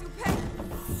bastards have to pay.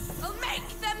 I'll make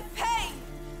them pay.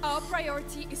 Our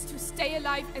priority is to stay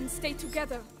alive and stay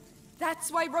together.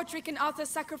 That's why Rodrick and Arthur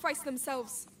sacrificed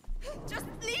themselves. Just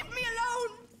leave me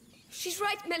alone. She's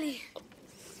right, Melly.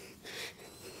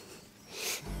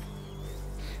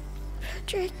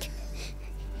 Rodrick.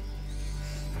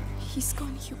 He's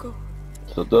gone, Hugo.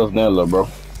 So that's Nella, bro.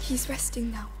 He's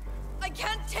resting now. I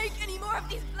can't take any more of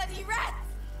these bloody rats.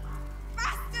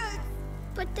 Bastards.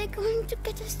 But they're going to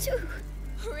get us too.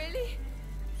 Really?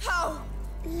 How?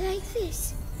 Like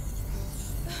this.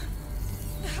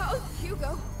 How,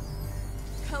 Hugo?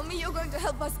 Tell me you're going to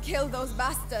help us kill those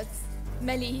bastards.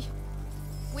 Melly.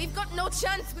 We've got no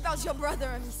chance without your brother,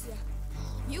 Amicia.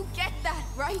 You get that,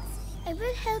 right? I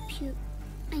will help you.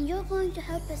 And you're going to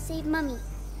help us save Mummy.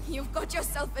 You've got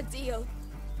yourself a deal.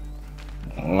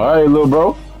 Alright, little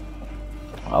bro.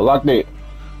 I like that.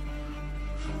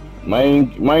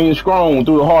 Man strong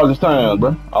through the hardest times,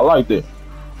 bro. I like that.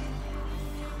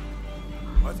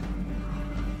 What?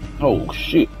 Oh,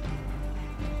 shit.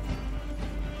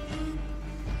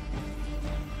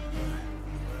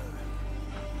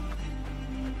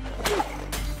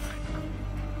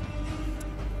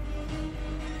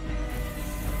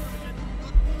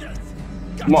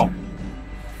 Come on.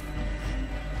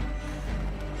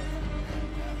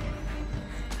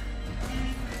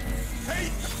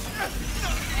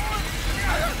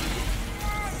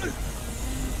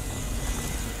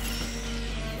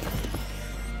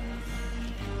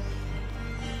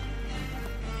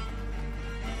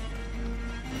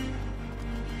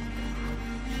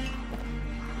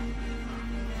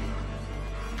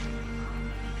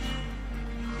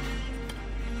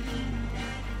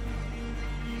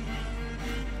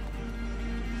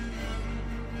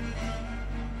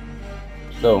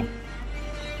 So.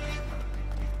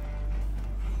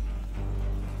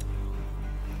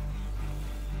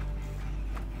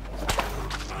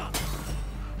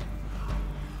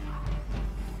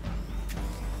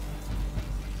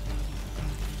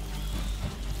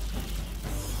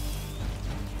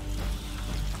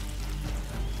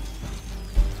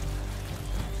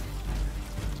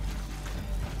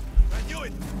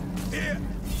 Here!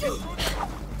 You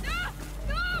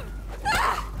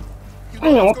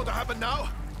Damn. know what's going to happen now?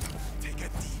 Take a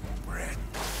deep breath.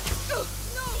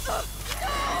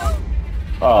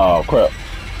 Oh crap.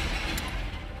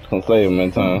 Couldn't save him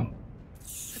in time.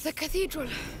 The cathedral.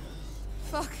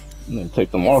 Fuck. I'm gonna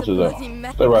take them archers out.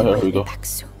 Stay right here, Hugo. Back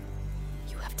soon.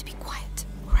 You have to be quiet,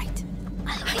 right?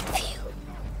 I'll wait for you.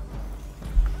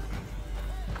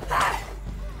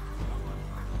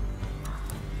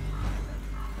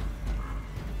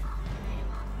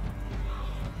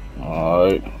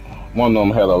 Alright. One of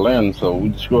them had a lantern, so we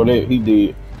destroyed it. He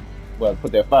did. Well,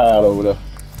 put that fire out over there.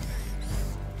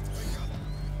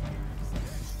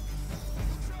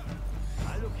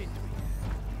 I'll look into it.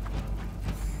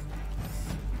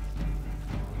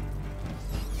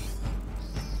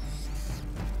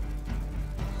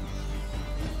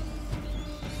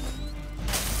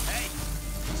 Hey!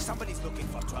 Somebody's looking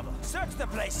for trouble. Search the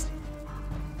place!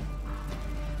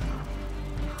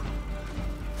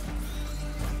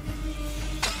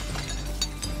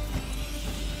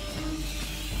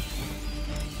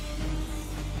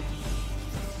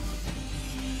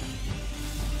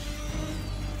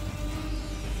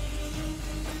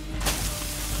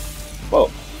 Whoa.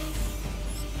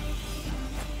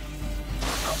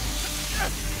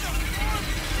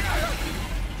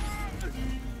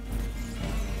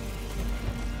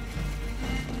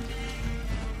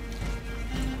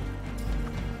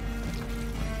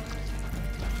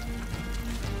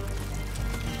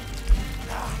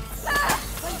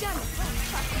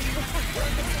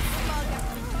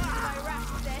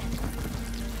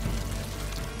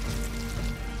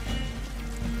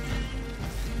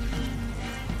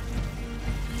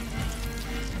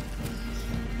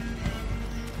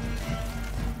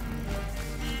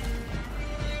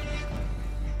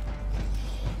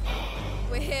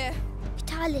 We're here.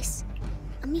 Vitalis.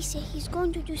 Amicia, he's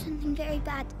going to do something very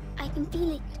bad. I can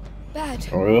feel it. Bad.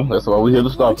 Oh yeah, that's why we're here to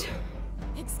stop it.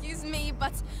 Excuse me,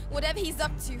 but whatever he's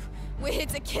up to, we're here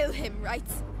to kill him, right?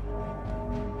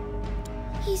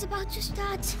 He's about to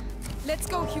start. Let's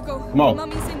go, Hugo. Come on.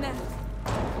 Mummy's in there.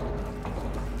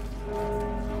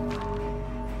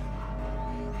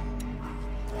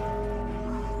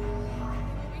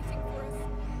 Waiting for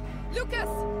us. Lucas!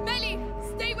 Melly!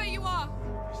 Stay where you are!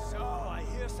 So, I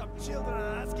hear some children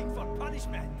are asking for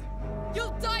punishment.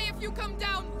 You'll die if you come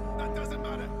down! That doesn't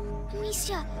matter.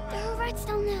 Amicia, there are rats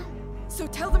down there. So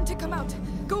tell them to come out.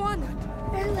 Go on.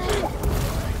 Very well.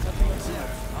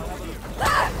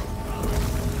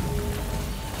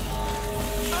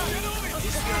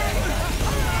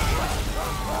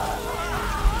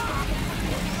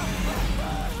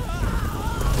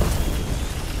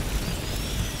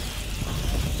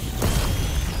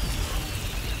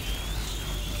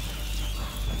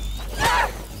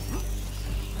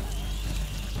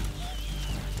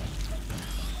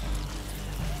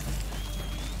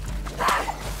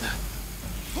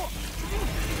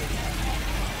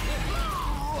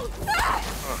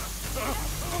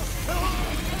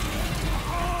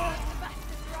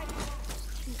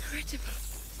 Incredible.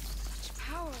 Such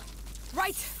power.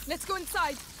 Right, let's go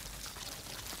inside.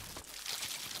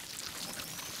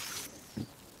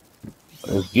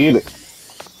 Let's get it.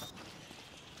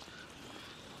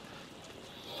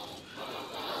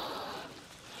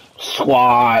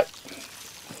 Squad.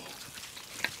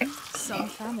 Some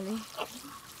family.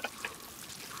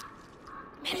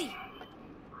 Melly.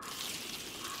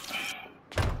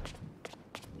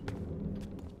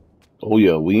 Oh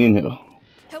yeah, we in here.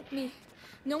 Help me.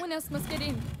 No one else must get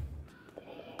in.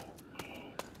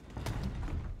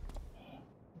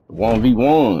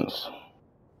 1v1s.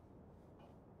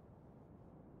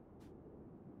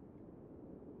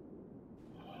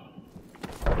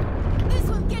 This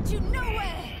will get you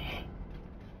nowhere!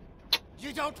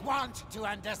 You don't want to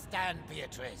understand,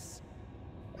 Beatrice.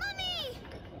 Mommy!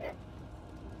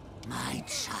 My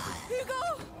child.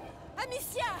 Hugo!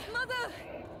 Amicia! Mother!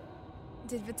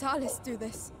 Did Vitalis do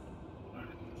this?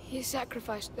 He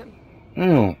sacrificed them.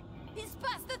 He's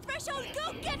past the threshold!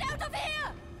 Go! Get out of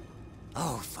here!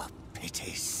 Oh, for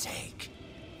pity's sake.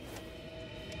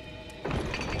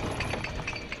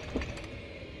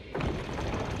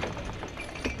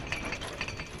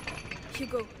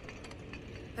 Hugo,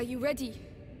 are you ready?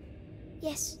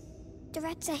 Yes, the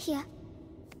rats are here.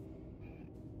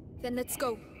 Then let's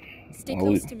go. Stay Oh,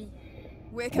 close to me.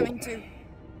 We're coming too.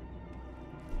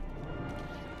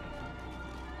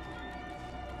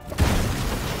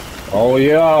 Oh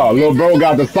yeah, little bro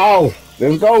got the sauce.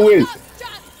 Let's go with it.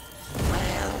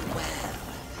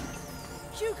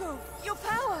 Hugo, your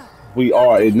power! We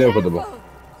are inevitable.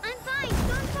 I'm fine,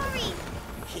 don't worry.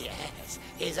 Yes,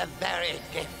 he's a very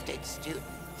gifted student.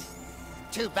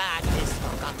 Too bad he's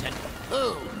forgotten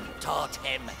who taught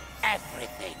him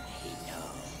everything he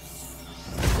knows.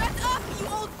 Shut up, you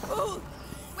old fool!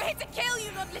 We're here to kill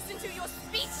you, not listen to your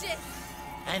speeches!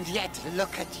 And yet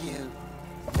look at you,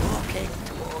 walking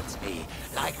towards me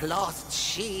like lost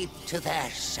sheep to their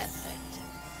shepherd.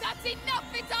 That's enough,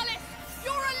 Vitalis!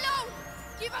 You're alone!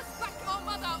 Give us back our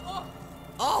mother, or...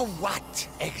 Oh, what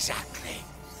exactly?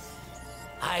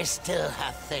 I still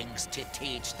have things to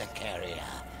teach the carrier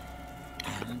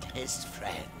and his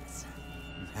friends.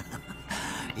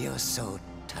 You're so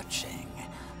touching.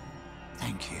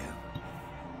 Thank you.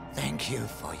 Thank you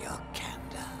for your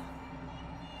candor.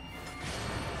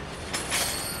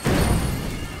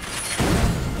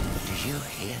 Do you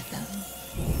hear them?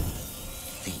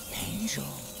 The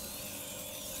angel.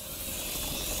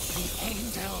 The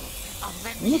angel of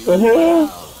the new What the hell? world.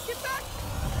 Get back!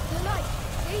 The light!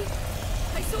 See?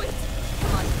 I saw it!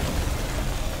 Come on!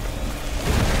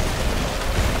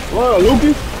 Wow,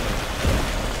 Lucas.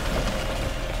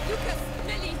 Lucas!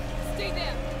 Melly! Stay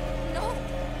there! No!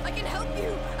 I can help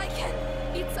you! I can!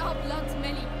 It's our blood,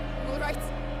 Melly. Alright.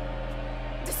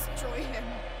 Destroy him.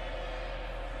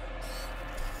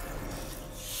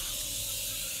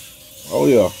 Oh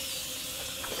yeah.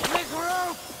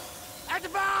 Regroup!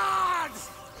 Advance!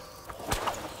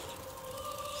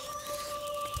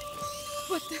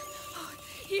 What the... Oh,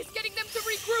 he's getting them to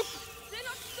regroup! They're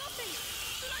not stopping!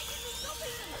 The light isn't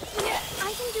stopping them! Yeah,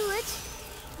 I can do it.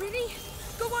 Really?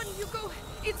 Go on, Hugo!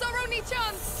 It's our only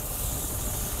chance!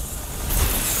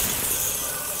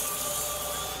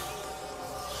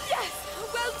 Yes!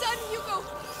 Well done, Hugo!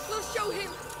 We'll show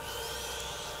him!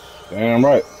 Damn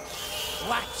right.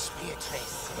 Watch,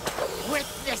 Beatrice.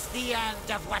 Witness the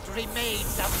end of what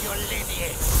remains of your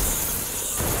lineage.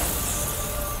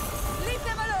 Leave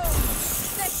them alone!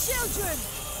 They're children!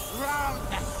 Wrong!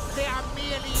 They are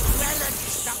merely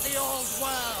relics of the old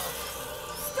world.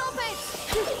 Stop it!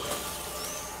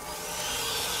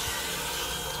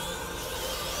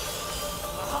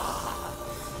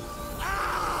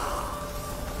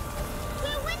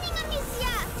 We're winning,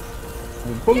 Amicia!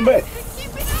 Pull it back.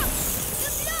 Keep it up!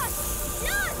 Look, lost!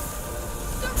 Lost!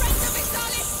 Surrender,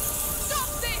 Vitalis! Stop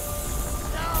this!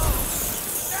 No!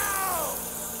 No!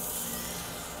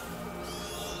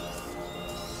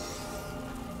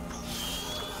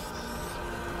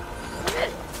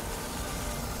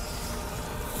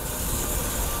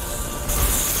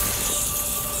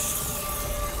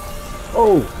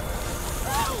 Oh,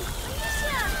 Oh,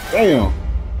 Amicia! damn.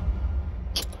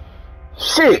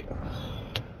 Shit.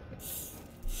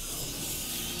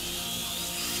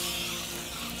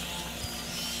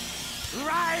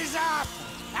 Rise up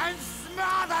and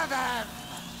smother them!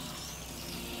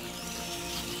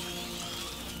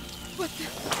 What the...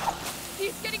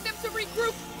 He's getting them to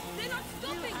regroup! They're not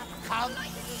stopping! Come. The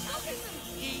light isn't stopping them!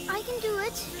 I can do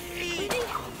it.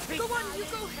 Really? Go on,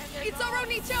 Hugo! It's our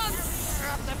only chance!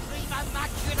 Of the prima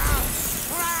machina,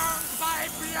 crowned by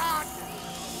blood!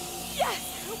 Yes!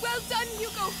 Well done,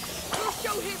 Hugo! We'll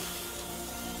show him!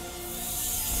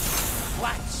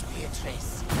 Watch,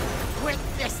 Beatrice.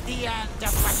 Witness the end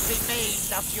of what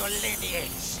remains of your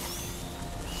lineage.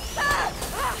 I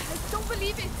don't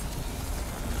believe it!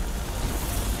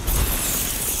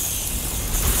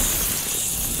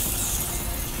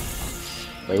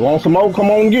 They want some more? Come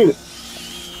on and get it.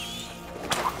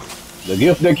 The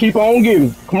gift they keep on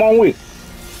giving. Come on with it.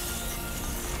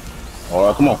 All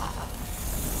right, come on.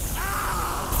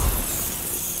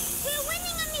 We're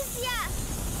winning, Amicia!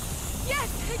 Yes!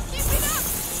 Keep it up!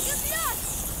 You've lost!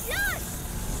 Lost!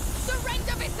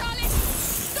 Surrender, Vitalis!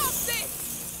 Stop this!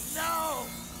 No!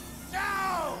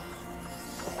 No!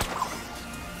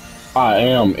 I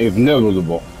am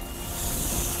inevitable.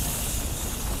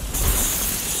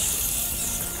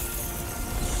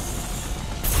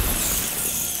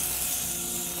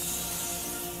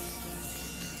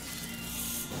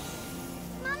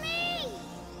 Mommy!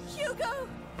 Hugo!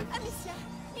 Amicia,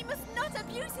 he must not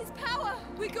abuse his power!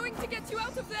 We're going to get you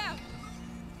out of there!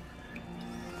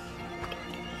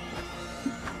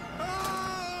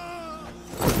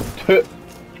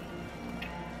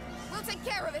 We'll take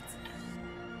care of it!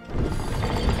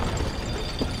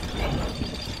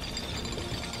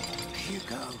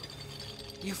 Hugo,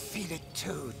 you feel it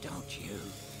too, don't you?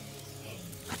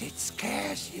 But it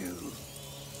scares you.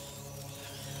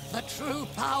 The true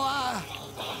power!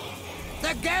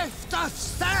 The gift of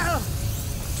self!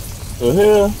 The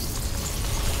hell?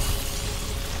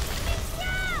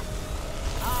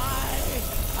 I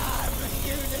am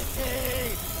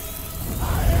unity! I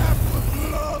am the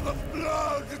blood of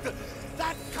blood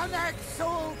that connects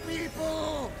all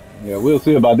people! Yeah, we'll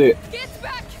see about that. Get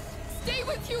back! Stay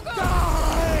with Hugo!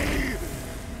 Die!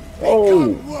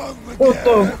 Oh, what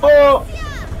the fuck?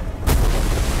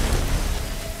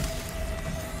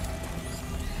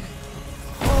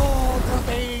 Horde of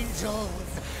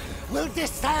angels will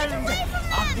descend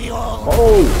on the old.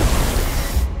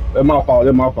 Oh, that's my fault.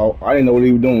 That's my fault. I didn't know what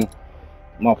he was doing.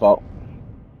 My fault.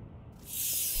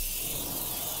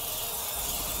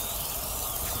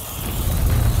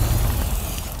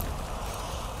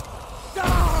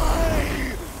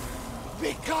 Die!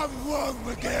 Become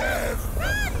one again!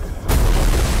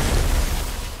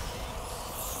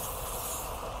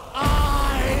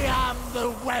 I am the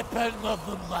weapon of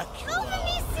the Mercury. No,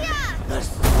 Amicia! The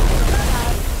sword of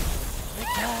life.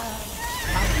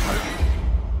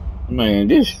 Return. Man,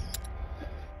 this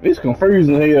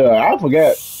confusing here. I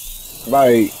forgot.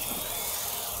 Like,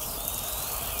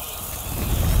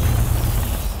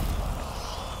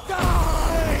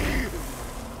 Die!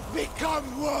 Become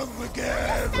one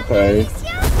again! okay.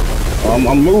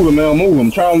 I'm moving, man. I'm moving.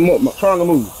 I'm trying to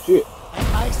move. Shit. And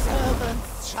my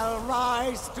servants shall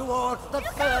rise towards the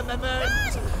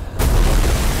firmament.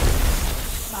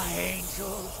 My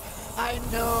angels, I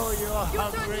know you're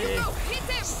hungry. Hit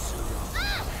him!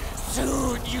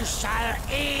 Soon you shall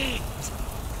eat.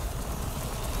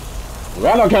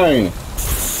 Rhino cane.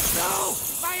 No,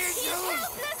 my angels,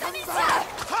 come back.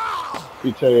 Ha!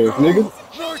 Bitch ass nigga.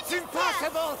 No, it's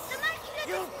impossible.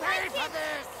 You pay for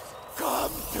this.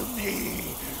 Come to me.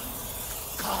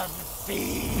 Come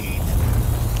feed.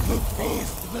 You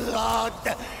taste blood,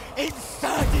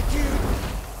 incertitude,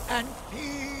 and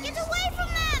peace. Get away from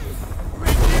them!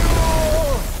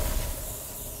 Renew.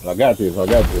 I got this. I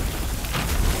got this.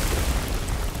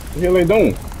 What the hell they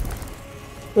doing?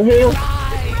 What the hell?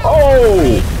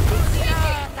 Oh!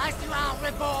 As you are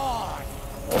reborn.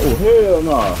 Oh hell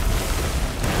nah.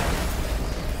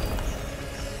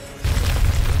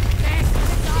 This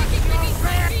is not your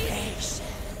rare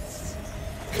patience.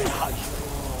 Now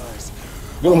yours.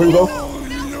 Get him, Hugo. Come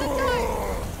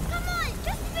on,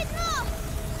 just a bit more!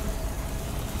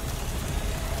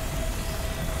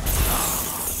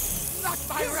 Not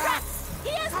my rat. He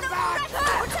has Come no back.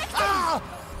 rat! Protect him!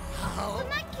 How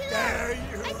Vernacular! dare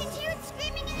you? I can hear it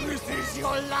screaming in This his is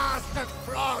your last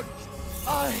affront.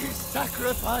 I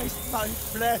sacrificed my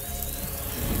flesh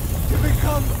to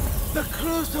become the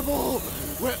crucible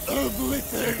where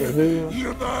everything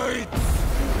unites.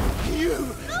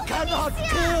 You cannot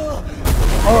kill.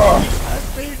 It has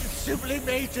been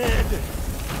sublimated.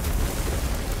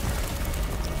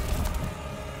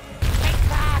 Take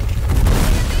back.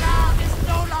 The ground is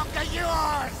no longer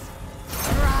yours.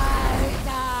 Rise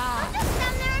up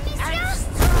Understand there, and Amicia?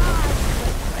 strike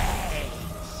with rage.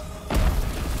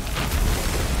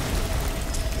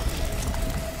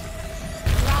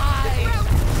 Rise,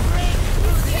 break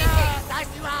through the earth as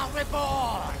you are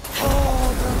reborn.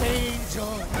 Horde of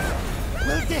angels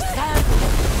will descend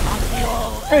on the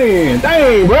old.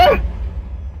 Dang, bro.